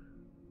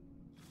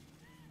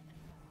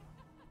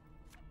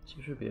 So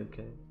we should be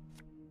okay.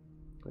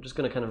 We're just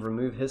going to kind of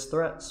remove his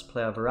threats,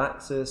 play our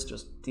Viraxis,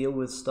 just deal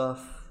with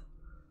stuff.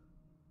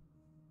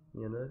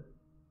 You know?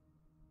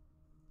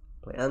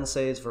 Play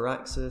Ansays,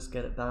 Varaxis,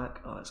 get it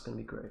back. Oh, it's going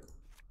to be great.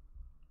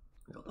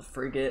 We got the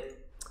frigate.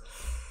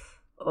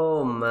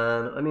 Oh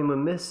man, I mean, we're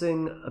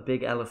missing a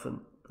big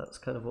elephant. That's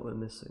kind of what we're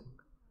missing.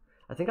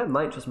 I think I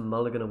might just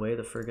mulligan away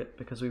the frigate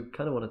because we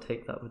kind of want to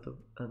take that with the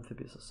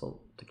amphibious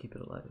assault to keep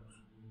it alive.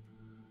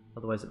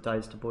 Otherwise it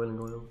dies to boiling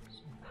oil.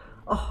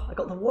 Oh, I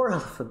got the war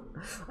elephant.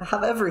 I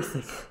have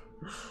everything.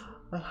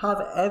 I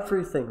have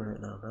everything right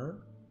now, man.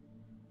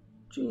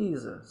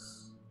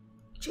 Jesus.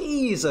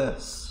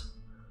 Jesus!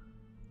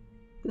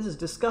 This is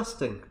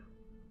disgusting.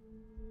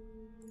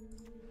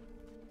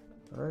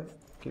 Alright,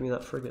 give me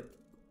that frigate.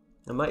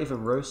 I might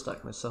even row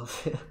stack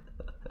myself here.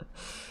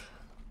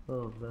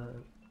 Oh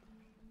man.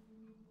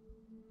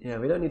 Yeah,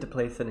 we don't need to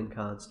play thinning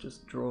cards,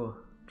 just draw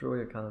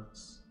your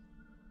cards.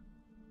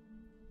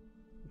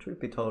 Truth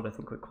be told, I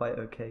think we're quite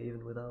okay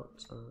even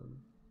without,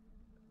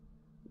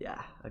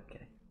 yeah,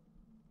 okay.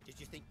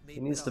 He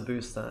needs to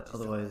boost that,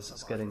 otherwise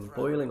it's getting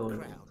boiling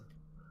oil.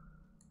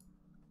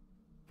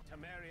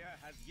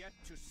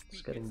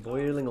 It's getting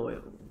boiling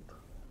oil.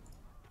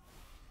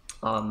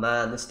 Oh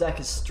man, this deck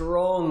is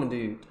strong,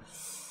 dude.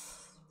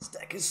 This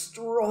deck is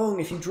strong.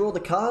 If you draw the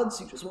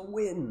cards, you just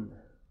win.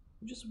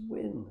 You just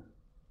win.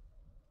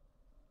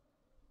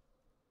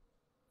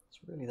 It's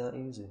really that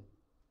easy.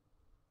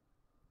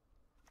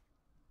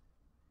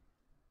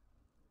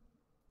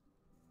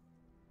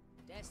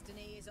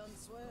 Destiny is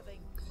unswerving.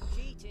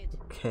 Cheated.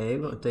 Okay,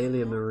 we've got a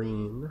Dahlia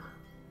Marine.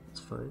 That's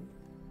fine.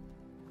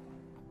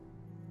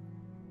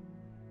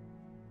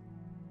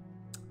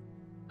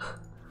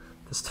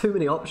 There's too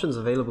many options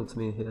available to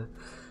me here.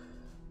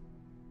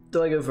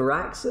 Do I go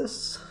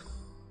Varaxis?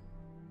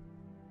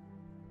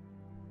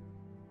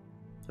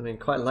 I mean,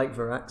 quite like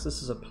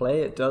Varaxis as a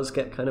play. It does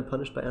get kind of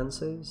punished by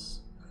Ansays.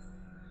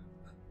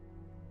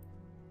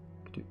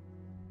 Could do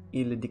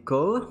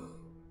Illidico.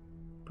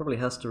 Probably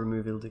has to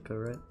remove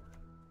Illidico, right?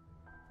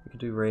 We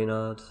could do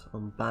Reynard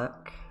on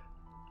back.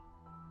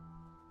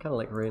 Kind of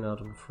like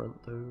Reynard on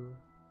front though.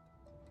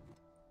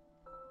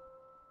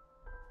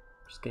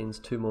 Just gains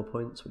 2 more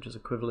points, which is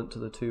equivalent to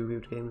the 2 we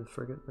would gain with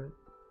Frigate, right?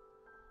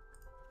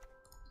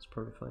 It's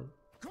probably fine.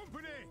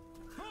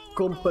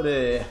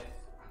 Company!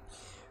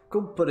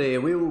 Company,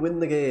 we will win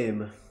the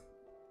game.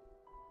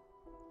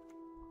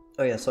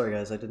 Oh yeah, sorry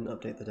guys, I didn't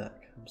update the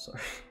deck. I'm sorry.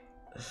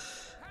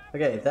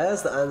 Okay,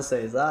 there's the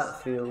Ansays.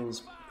 That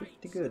feels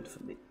pretty good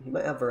for me. He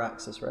might have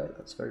Varaxis, right?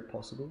 That's very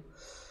possible.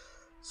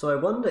 So I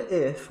wonder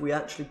if we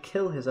actually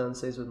kill his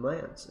Ansays with my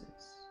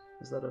Ansays.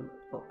 Is that an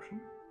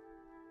option?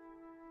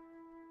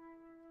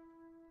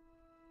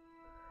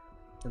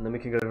 And then we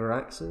can go to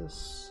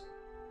Varaxis.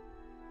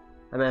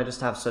 I mean, I just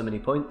have so many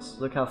points.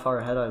 Look how far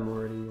ahead I'm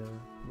already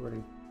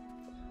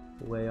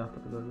way up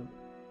at the moment.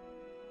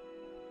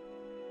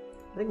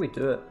 I think we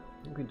do it.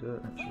 I think we do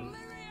it, actually.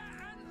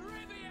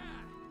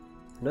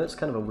 I know it's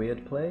kind of a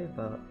weird play,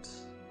 but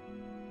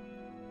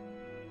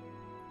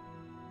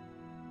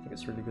I think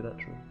it's really good,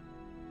 actually.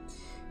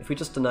 If we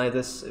just deny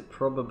this, it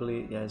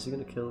probably... Yeah, is he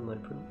going to kill my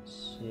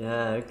prince?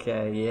 Yeah,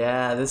 okay,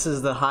 yeah. This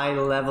is the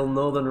high-level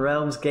Northern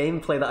Realms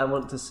gameplay that I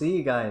want to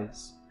see,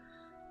 guys.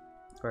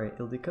 Alright,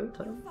 Illidico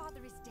time?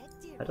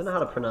 I don't know how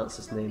to pronounce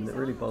this name. It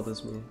really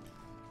bothers me.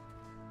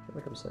 I feel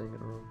like I'm saying it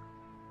wrong.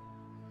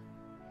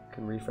 We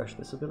can refresh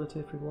this ability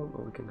if we want,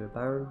 or we can go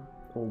Baron,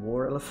 or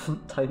War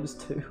Elephant times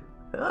 2.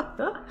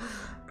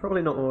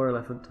 Probably not War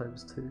Elephant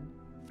times 2.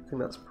 I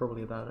think that's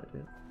probably a bad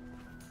idea.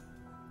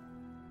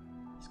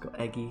 He's got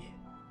Eggy.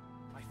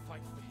 I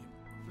fight for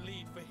him,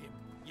 bleed for him,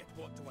 yet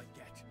what do I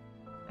get?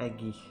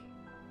 Eggy.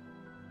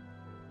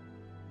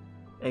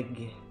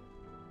 Egg.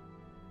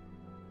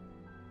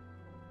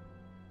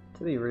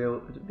 To be real,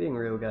 being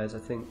real, guys, I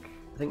think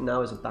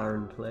now is a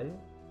Baron play.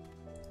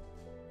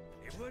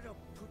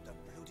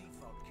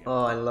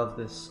 Oh, I love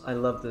this. I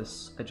love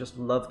this. I just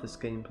love this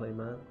gameplay,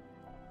 man.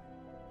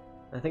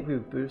 I think we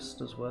would boost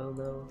as well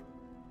now.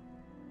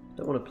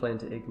 Don't want to play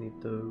into Igni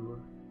though.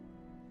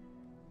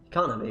 You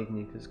can't have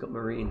Igni because he's got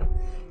Marine.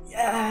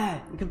 Yeah!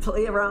 We can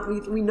play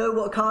around. We know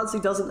what cards he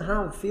doesn't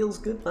have. Feels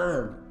good,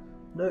 man.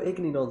 No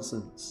Igni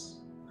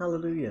nonsense.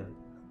 Hallelujah.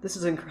 This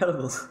is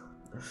incredible.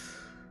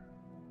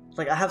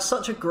 Like, I have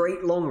such a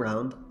great long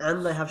round,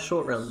 and I have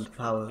short round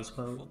power as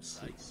well.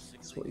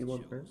 It's what you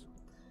want, right?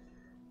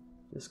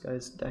 This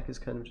guy's deck is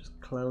kind of just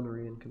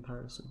clownery in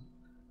comparison.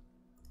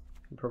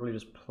 You can probably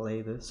just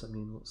play this. I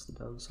mean, what's the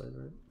downside,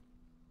 right?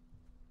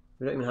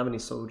 We don't even have any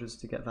soldiers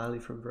to get value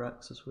from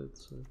Varaxis with,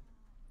 so...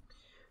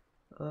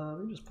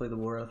 we just play the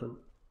War Elephant.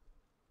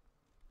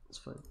 It's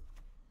fine.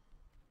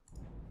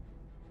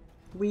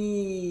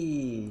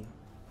 Whee!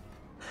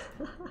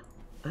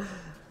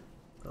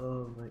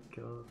 Oh my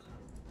god.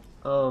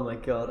 Oh my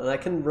god. And I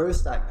can row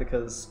stack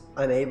because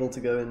I'm able to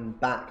go in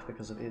back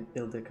because of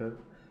Illidico.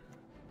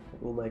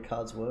 All my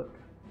cards work.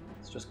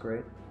 It's just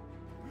great.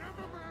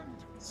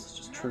 It's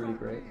just truly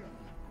great.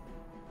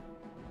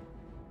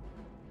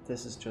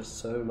 This is just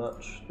so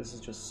much. This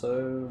is just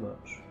so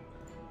much.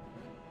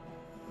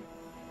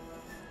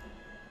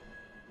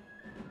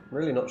 I'm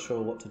really not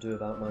sure what to do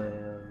about my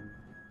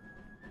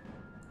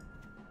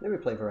Maybe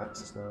play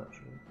Varaxis now,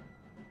 actually.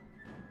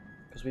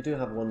 Because we do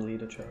have one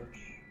leader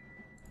charge.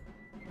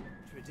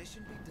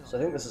 So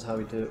I think this is how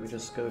we do it. We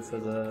just go for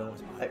the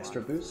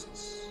extra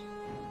boosts.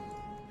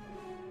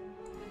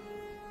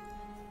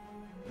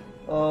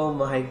 Oh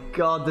my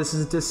god, this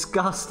is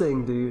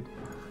disgusting, dude.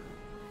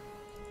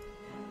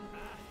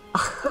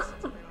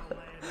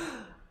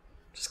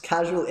 Just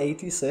casual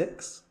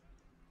 86.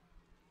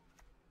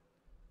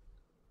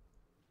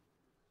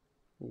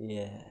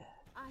 Yeah.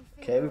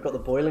 Okay, we've got the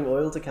boiling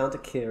oil to counter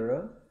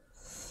Kira.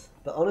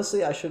 But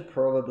honestly, I should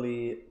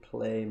probably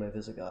play my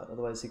Visigoth,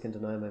 otherwise he can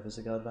deny my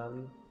Visigoth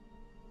value.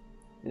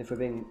 And if we're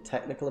being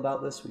technical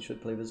about this, we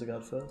should play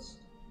Visigoth first.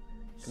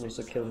 Can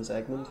also kill his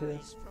Egmont here.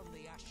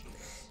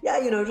 Yeah,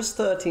 you know, just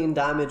 13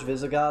 damage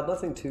Visigoth,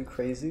 nothing too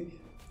crazy.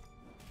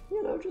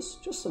 You know,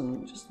 just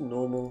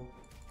normal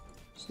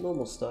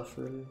stuff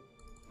really.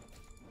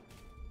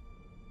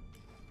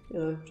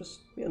 You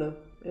know,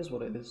 is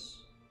what it is.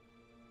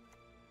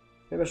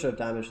 Maybe I should have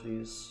damaged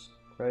these,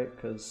 right?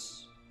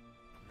 Because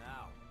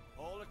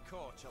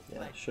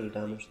yeah, I should have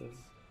damaged them.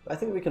 I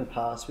think we can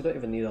pass. We don't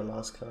even need our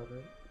last card,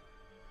 right?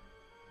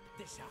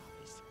 This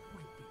harvest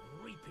will be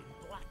reaping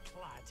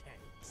black-clad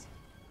heads.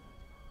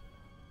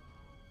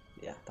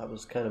 Yeah, that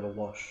was kind of a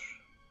wash.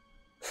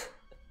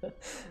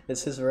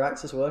 Is his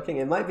Varaxis working?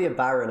 It might be a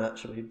Baron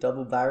actually.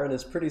 Double Baron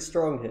is pretty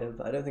strong here,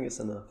 but I don't think it's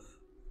enough.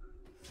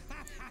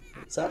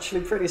 It's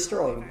actually pretty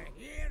strong.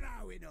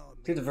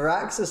 Dude, the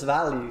Varaxis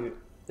value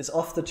is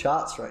off the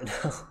charts right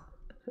now.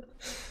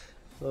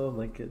 Oh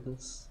my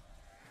goodness.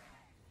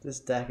 This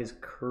deck is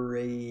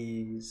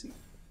crazy.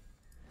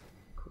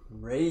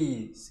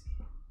 Crazy.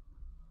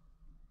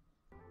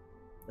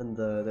 And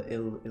the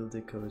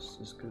Ildico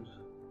is good.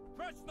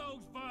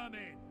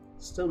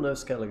 Still no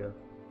Skellige.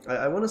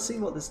 I want to see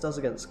what this does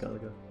against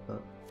Skellige,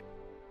 but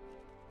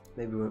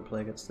maybe we won't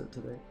play against it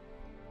today.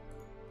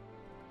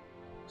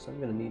 So I'm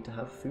going to need to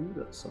have food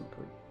at some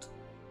point.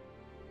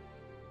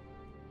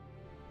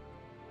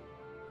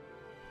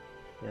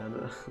 Yeah,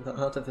 no, the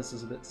Artifice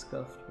is a bit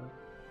scuffed, but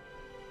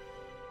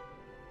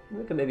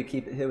we can maybe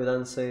keep it here with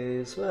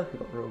Anseys. Well,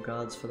 we've got Royal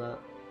Guards for that.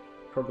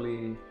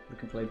 Probably we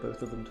can play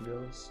both of them, to be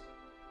honest,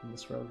 in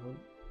this round one.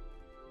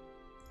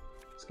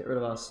 Let's get rid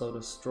of our sort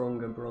of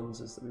stronger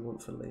bronzes that we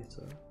want for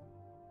later.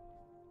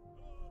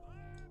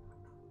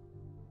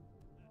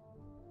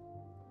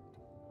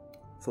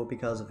 Four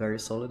PKs are very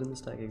solid in this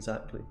deck,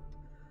 exactly.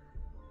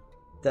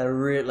 They're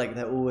really, like,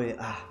 they're always,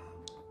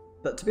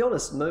 But to be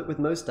honest, with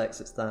most decks,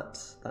 it's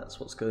that's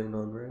what's going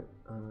on, right,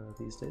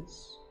 these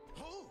days.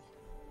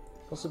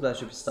 Possibly I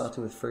should be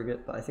starting with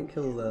Frigate, but I think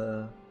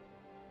he'll,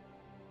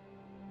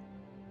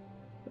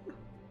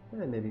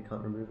 maybe you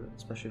can't remove it,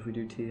 especially if we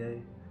do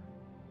TA.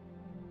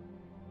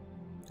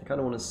 I kind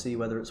of want to see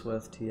whether it's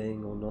worth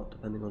TAing or not,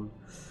 depending on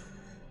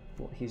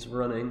what he's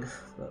running,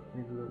 but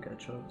maybe we won't get a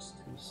chance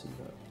to see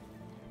that.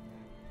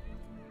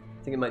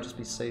 I think it might just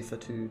be safer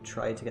to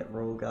try to get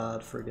Royal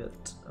Guard,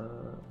 Frigate,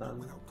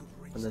 banned,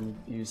 and then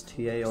use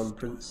TA on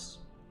Prince,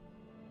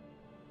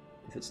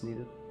 if it's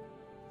needed.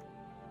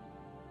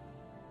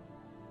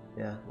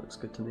 Yeah, looks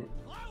good to me.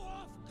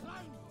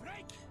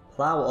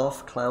 Plow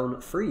off, Clown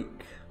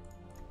Freak!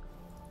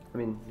 I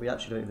mean, we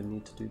actually don't even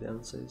need to do the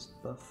Anseys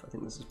buff, I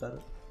think this is better.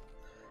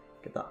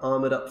 Get that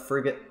armoured up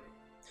Frigate.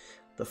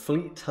 The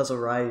fleet has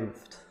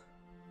arrived.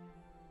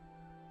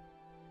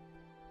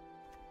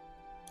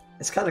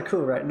 It's kind of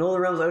cool, right?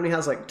 Northern Realms only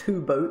has like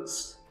 2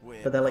 boats,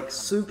 but they're like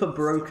super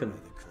broken.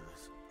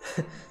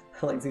 They're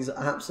like these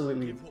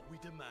absolutely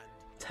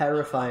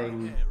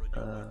terrifying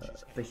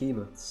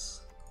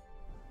behemoths.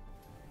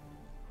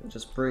 They'll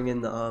just bring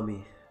in the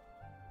army.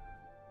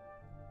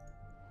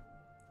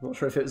 Not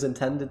sure if it was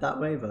intended that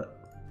way,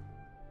 but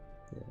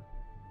yeah.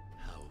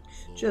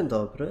 Dzień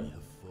dobry.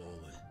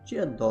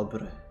 Dzień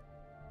dobry.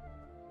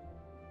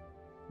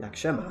 Jak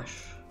się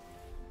masz?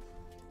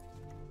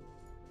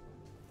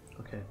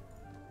 Okay.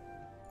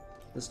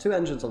 There's 2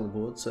 engines on the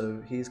board,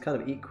 so he's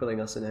kind of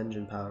equaling us in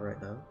engine power right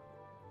now,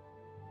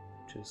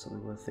 which is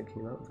something worth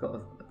thinking about. We've got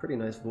a pretty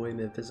nice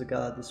Voimir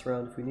Visigoth this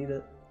round if we need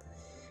it.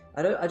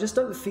 I just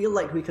don't feel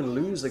like we can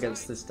lose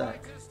against this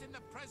deck.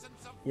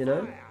 You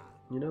know?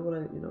 You know what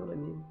I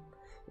mean?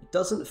 It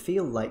doesn't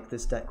feel like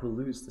this deck will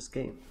lose this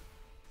game.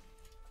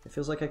 It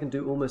feels like I can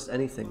do almost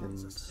anything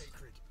and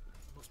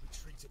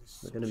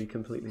we're going to be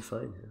completely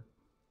fine here.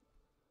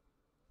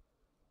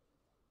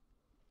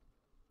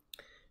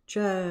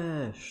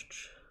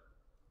 Cześć!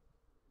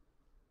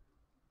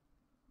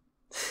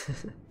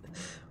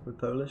 We're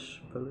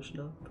Polish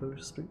now?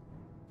 Polish street?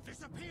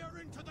 Disappear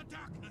into the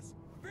darkness!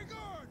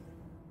 Begone!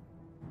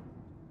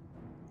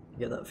 You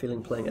get that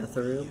feeling playing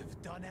Ethereal?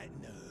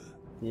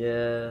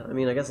 Yeah, I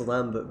mean I guess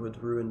Lambert would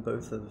ruin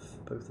both of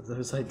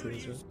those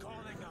ideas, right?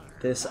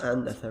 This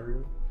and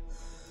Ethereal.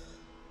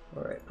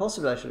 Alright,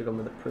 possibly I should have gone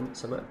with the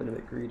Prince. I might have been a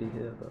bit greedy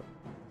here, but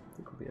I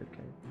think we'll be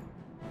okay.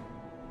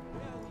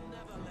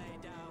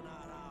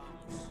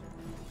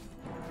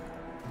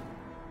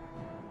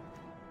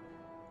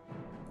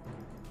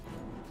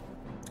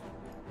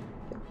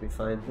 Be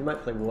fine. We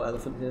might play War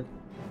Elephant here.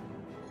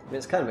 I mean,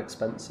 it's kind of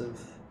expensive,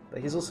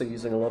 But he's also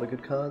using a lot of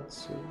good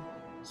cards, so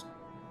it's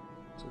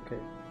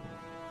okay.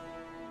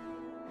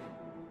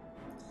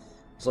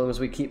 As long as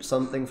we keep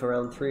something for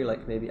round 3,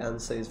 like maybe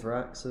Ansei's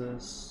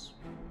Varaxis,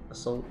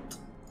 Assault,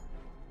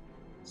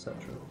 etc.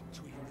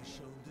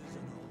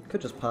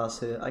 Could just pass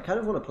here. I kind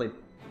of want to play...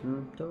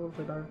 don't want to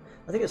play Baron.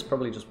 I think it's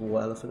probably just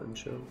War Elephant and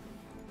chill.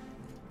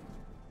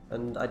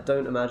 And I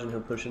don't imagine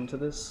he'll push into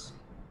this,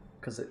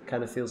 because it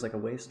kind of feels like a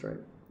waste, right?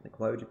 Like,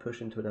 why would you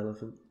push into an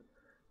elephant?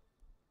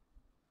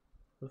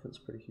 Elephant's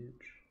pretty huge.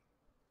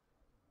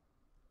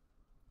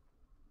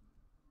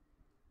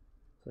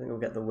 So I think we'll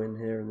get the win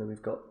here, and then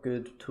we've got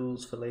good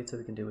tools for later.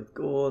 We can deal with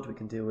Gord, we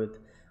can deal with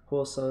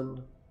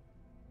Horsun.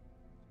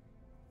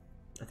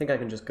 I think I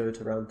can just go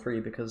to round 3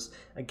 because,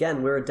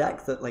 again, we're a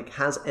deck that like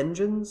has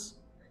engines.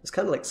 It's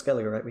kind of like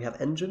Skellige, right? We have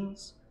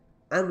engines,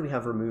 and we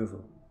have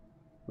removal.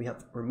 We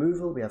have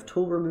removal, we have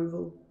tool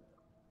removal.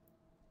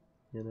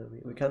 You know,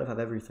 we kind of have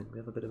everything. We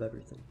have a bit of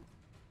everything.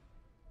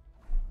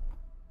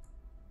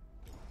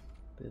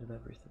 Bit of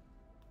everything.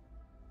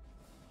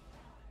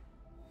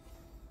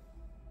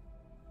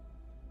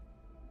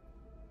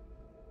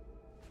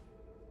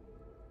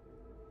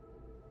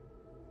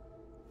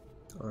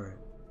 Alright.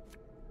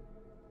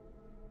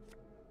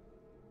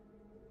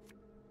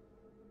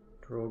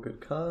 Draw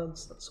good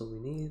cards, that's all we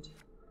need.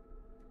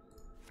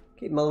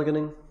 Keep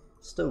mulliganing.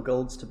 Still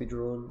golds to be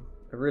drawn.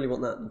 I really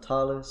want that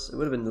Natalis. It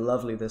would have been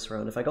lovely this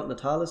round. If I got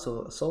Natalis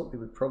or Assault, we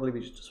would probably be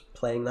just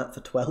playing that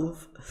for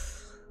 12.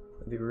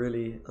 That'd be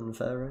really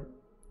unfair, right?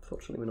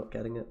 Fortunately, we're not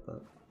getting it,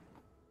 but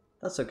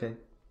that's okay.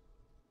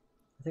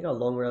 I think our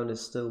long round is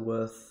still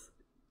worth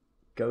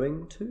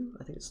going to.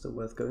 I think it's still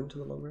worth going to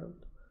the long round.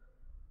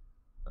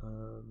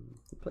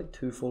 We played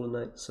 2 Fallen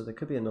Knights, so there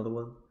could be another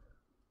one.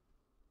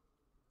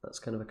 That's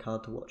kind of a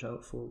card to watch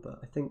out for, but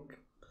I think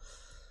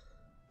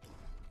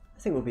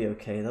we'll be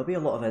okay. There'll be a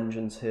lot of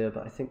engines here,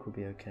 but I think we'll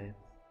be okay.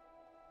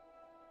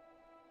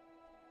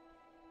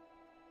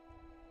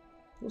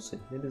 We'll see.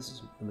 Maybe this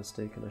is a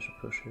mistake and I should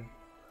push here.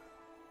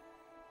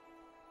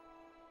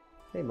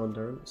 Hey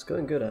Mondurant, it's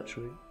going good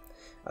actually.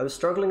 I was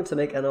struggling to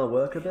make NR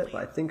work a bit,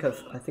 but I think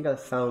I've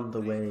found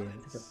the way. I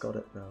think I've got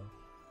it now.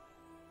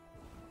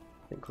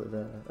 I think we're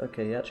there.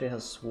 Okay, he actually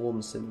has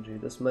Swarm Synergy.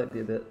 This might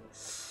be a bit...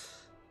 This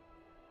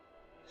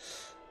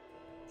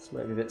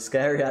might be a bit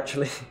scary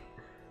actually.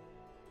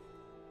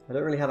 I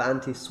don't really have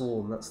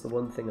anti-swarm, that's the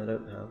one thing I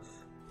don't have.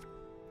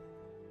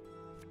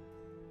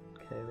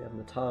 Okay, we have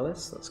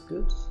Natalis, that's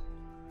good.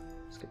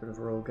 Let's get rid of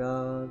Royal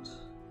Guard.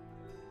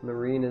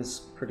 Marine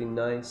is pretty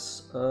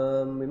nice.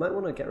 We might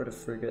want to get rid of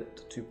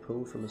Frigate to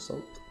pull from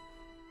Assault,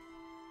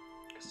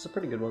 because it's a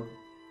pretty good one.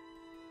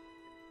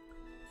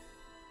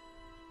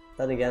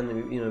 Then again,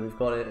 you know, we've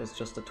got it as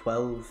just a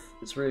 12.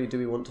 It's really, do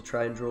we want to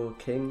try and draw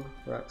King,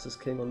 or Axis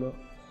King or not?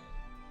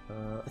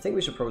 I think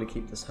we should probably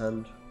keep this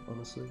hand,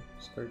 honestly.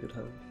 It's a very good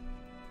hand.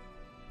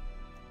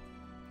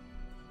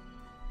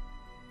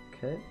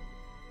 Okay.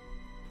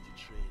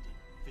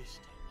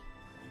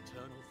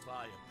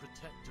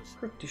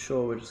 Pretty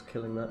sure we're just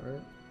killing that,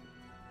 right?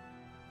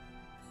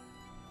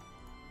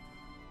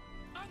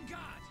 On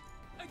guard!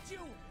 A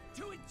duel!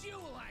 To a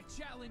duel I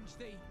challenge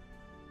thee!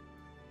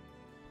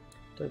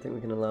 Don't think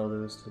we can allow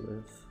those to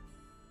live.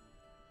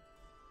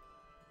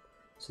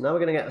 So now we're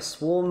going to get a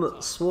swarm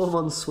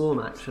on swarm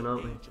action,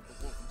 aren't we?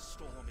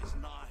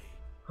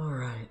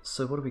 Alright,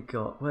 so what do we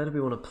got? Where do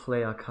we want to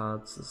play our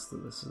cards? This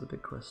is a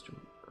big question.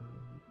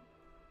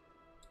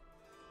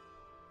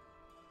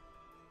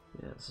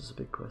 Yeah, this is a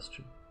big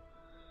question.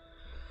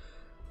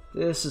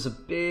 This is a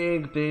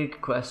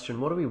big question.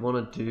 What do we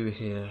want to do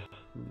here?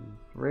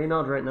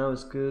 Reynard right now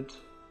is good.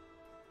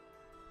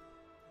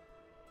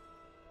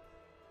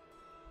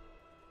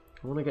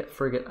 I want to get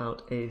Frigate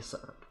out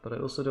ASAP, but I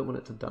also don't want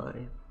it to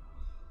die.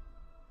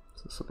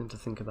 So it's something to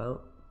think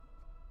about.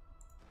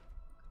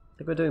 I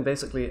think we're doing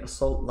basically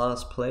Assault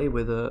last play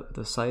with the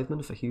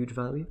Scytheman for huge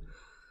value.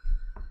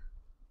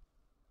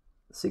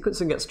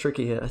 Sequencing gets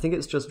tricky here. I think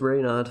it's just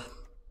Reynard.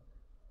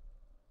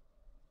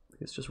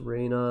 It's just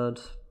Reynard.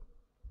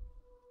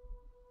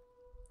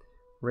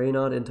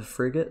 Reynard into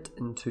Frigate,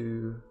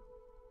 into...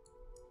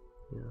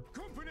 Yeah.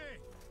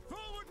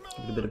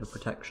 Give it a bit of a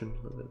protection,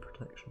 a little bit of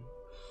protection.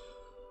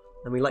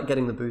 And we like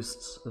getting the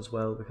boosts as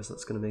well, because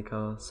that's going to make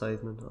our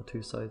Scytheman, our 2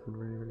 Scythemen,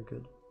 really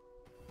good.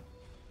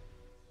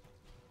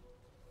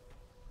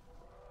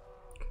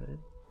 Okay.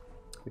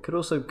 We could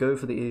also go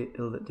for the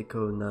Illit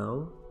Deco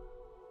now,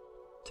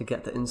 to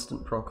get the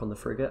instant proc on the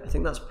Frigate. I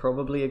think that's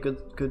probably a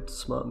good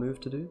smart move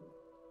to do.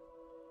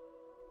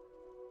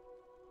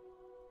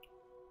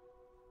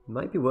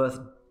 Might be worth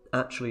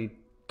actually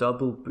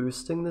double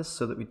boosting this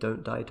so that we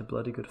don't die to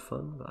bloody good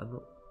fun, but I'm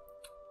not.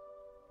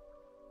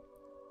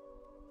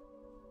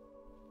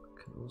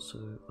 Can also,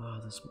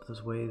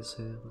 there's ways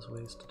here. There's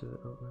ways to do it,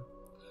 aren't there?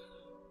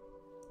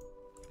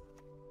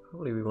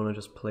 Probably we want to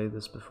just play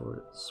this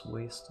before it's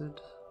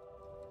wasted.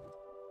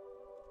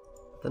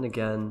 Then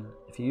again,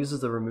 if he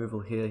uses the removal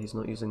here, he's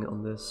not using it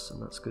on this,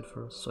 and that's good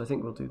for us. So I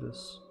think we'll do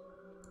this.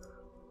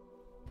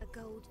 A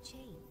gold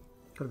chain.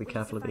 Gotta be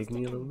careful of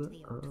Igni a little bit.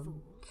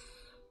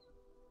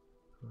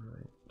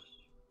 Alright.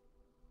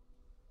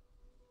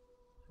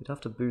 We'd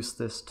have to boost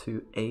this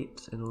to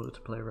 8 in order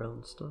to play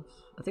around stuff.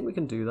 I think we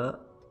can do that.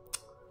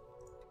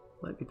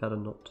 Might be better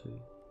not to.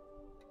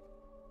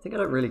 I think I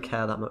don't really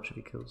care that much if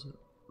he kills it.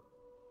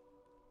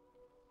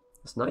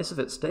 It's nice if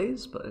it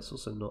stays, but it's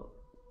also not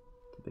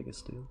the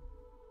biggest deal.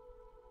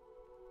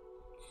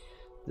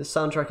 This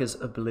soundtrack is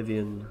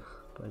Oblivion,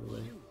 by the way.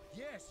 You,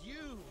 yes,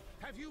 you!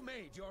 Have you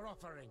made your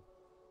offering?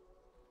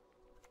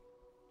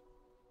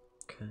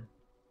 Okay.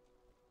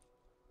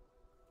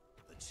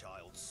 The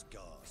child's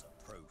scars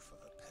are proof of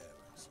a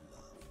parent's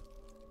love.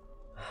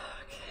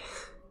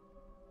 Okay.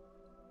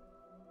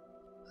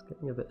 It's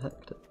getting a bit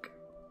hectic.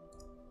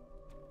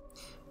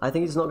 I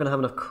think he's not going to have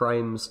enough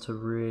crimes to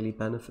really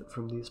benefit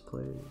from these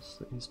plays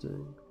that he's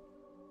doing.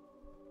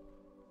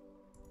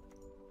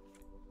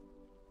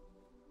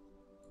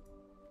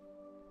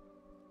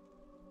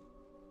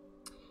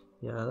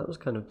 Yeah, that was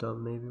kind of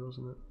dumb, maybe,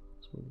 wasn't it?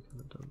 It's maybe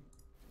kind of dumb.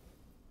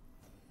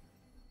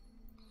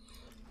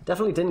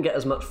 Definitely didn't get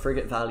as much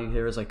frigate value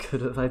here as I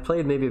could have. I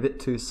played maybe a bit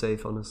too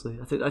safe, honestly.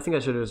 I think I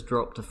should have just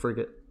dropped a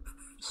frigate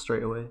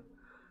straight away.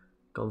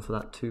 Gone for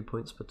that 2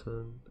 points per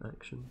turn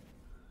action.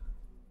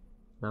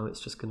 Now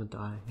it's just gonna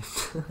die.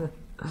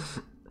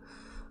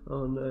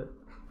 Oh no.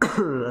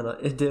 And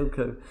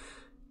Idilko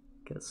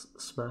gets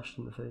smashed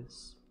in the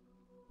face.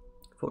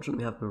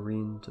 Fortunately we have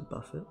Marine to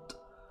buff it.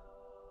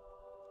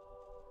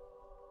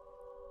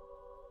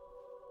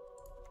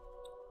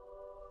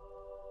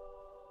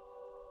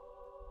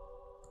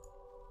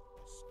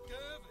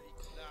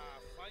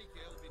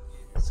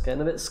 It's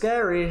getting a bit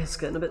scary, it's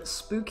getting a bit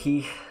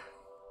spooky.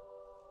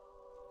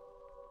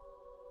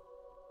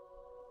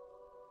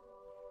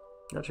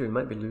 Actually, we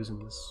might be losing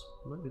this.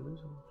 We might be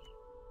losing this.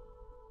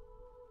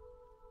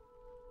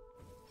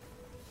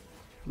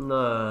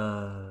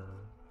 No.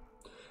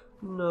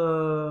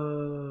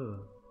 No.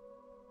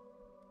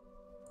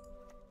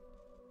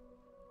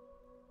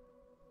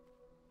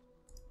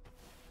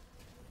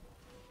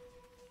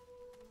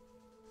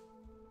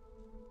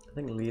 I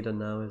think leader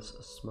now is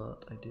a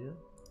smart idea.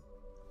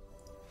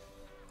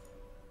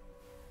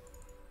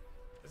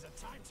 There's a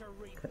time to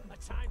reap, a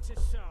time to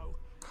sow.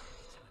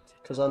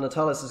 Because our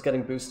Natalis is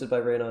getting boosted by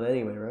Reynard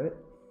anyway, right?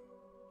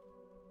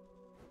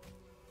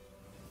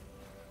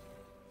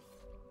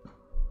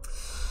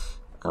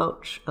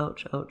 Ouch,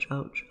 ouch, ouch,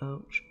 ouch,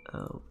 ouch,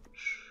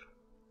 ouch.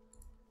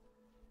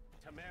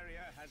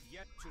 Temeria has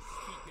yet to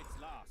speak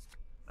its last.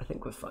 I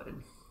think we're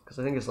fine. Because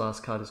I think his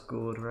last card is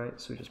Gourd,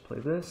 right? So we just play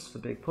this for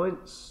big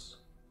points.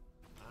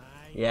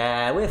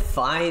 Yeah, we're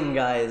fine,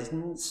 guys.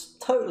 It's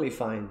totally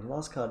fine.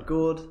 Last card,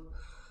 Gourd.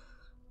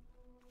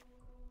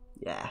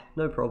 Yeah,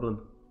 no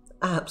problem.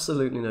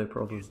 Absolutely no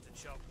problem.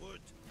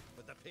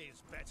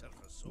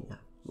 Yeah,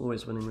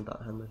 always winning with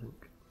that hand, I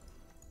think.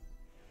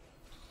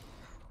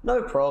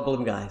 No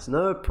problem, guys.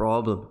 No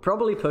problem.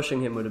 Probably pushing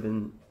him would have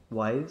been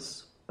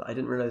wise, but I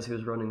didn't realize he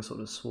was running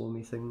sort of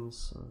swarmy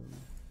things.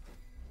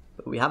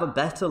 But we have a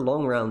better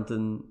long round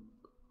than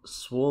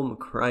Swarm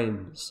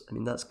Crimes. I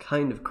mean, that's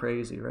kind of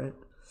crazy, right?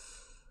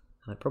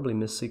 And I probably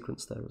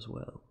missequenced there as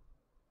well.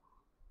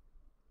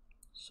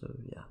 So,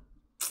 yeah.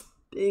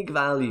 Big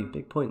value,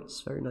 big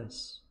points. Very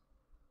nice.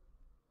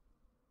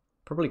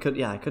 Probably could,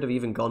 yeah, I could have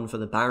even gone for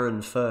the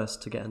Baron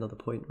first to get another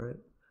point, right?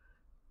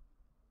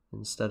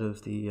 Instead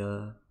of the,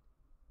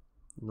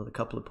 another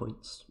couple of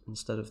points,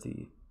 instead of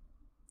the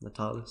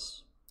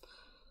Natalis.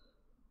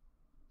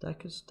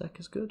 Deck is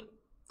good.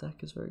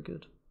 Deck is very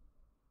good.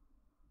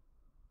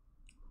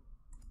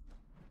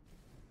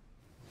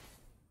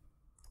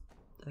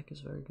 Deck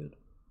is very good.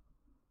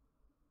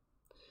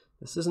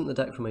 This isn't the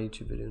deck from my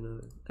YouTube video,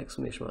 no.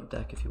 Exclamation mark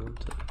deck if you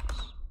want it.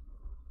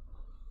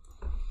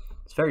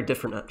 It's very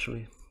different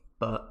actually,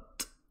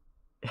 but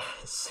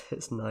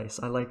it's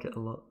nice. I like it a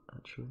lot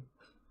actually.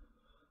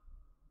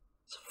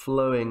 It's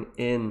flowing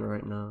in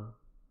right now.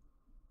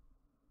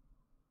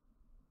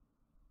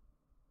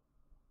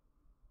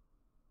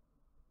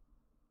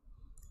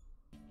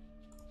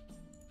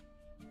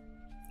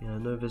 Yeah,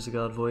 no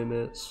Visigoth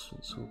Voimir, it's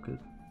all good.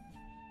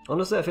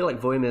 Honestly, I feel like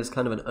Voimir is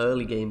kind of an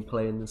early game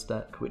play in this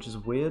deck, which is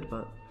weird,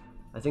 but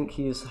I think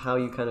he's how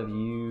you kind of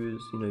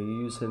use, you know,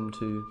 you use him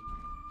to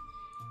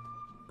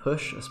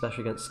push,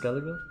 especially against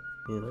Skellige,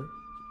 you know.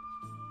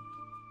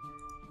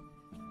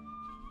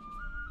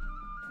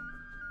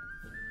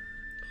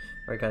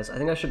 Alright guys, I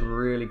think I should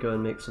really go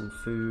and make some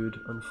food.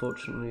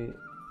 Unfortunately,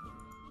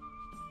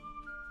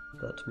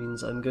 that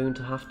means I'm going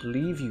to have to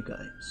leave you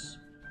guys.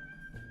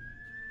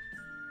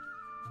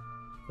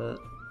 But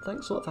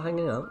thanks a lot for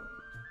hanging out.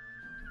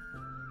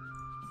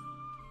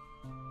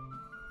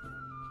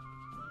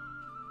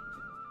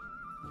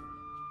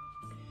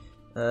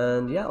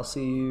 And yeah, I'll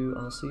see you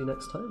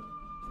next time.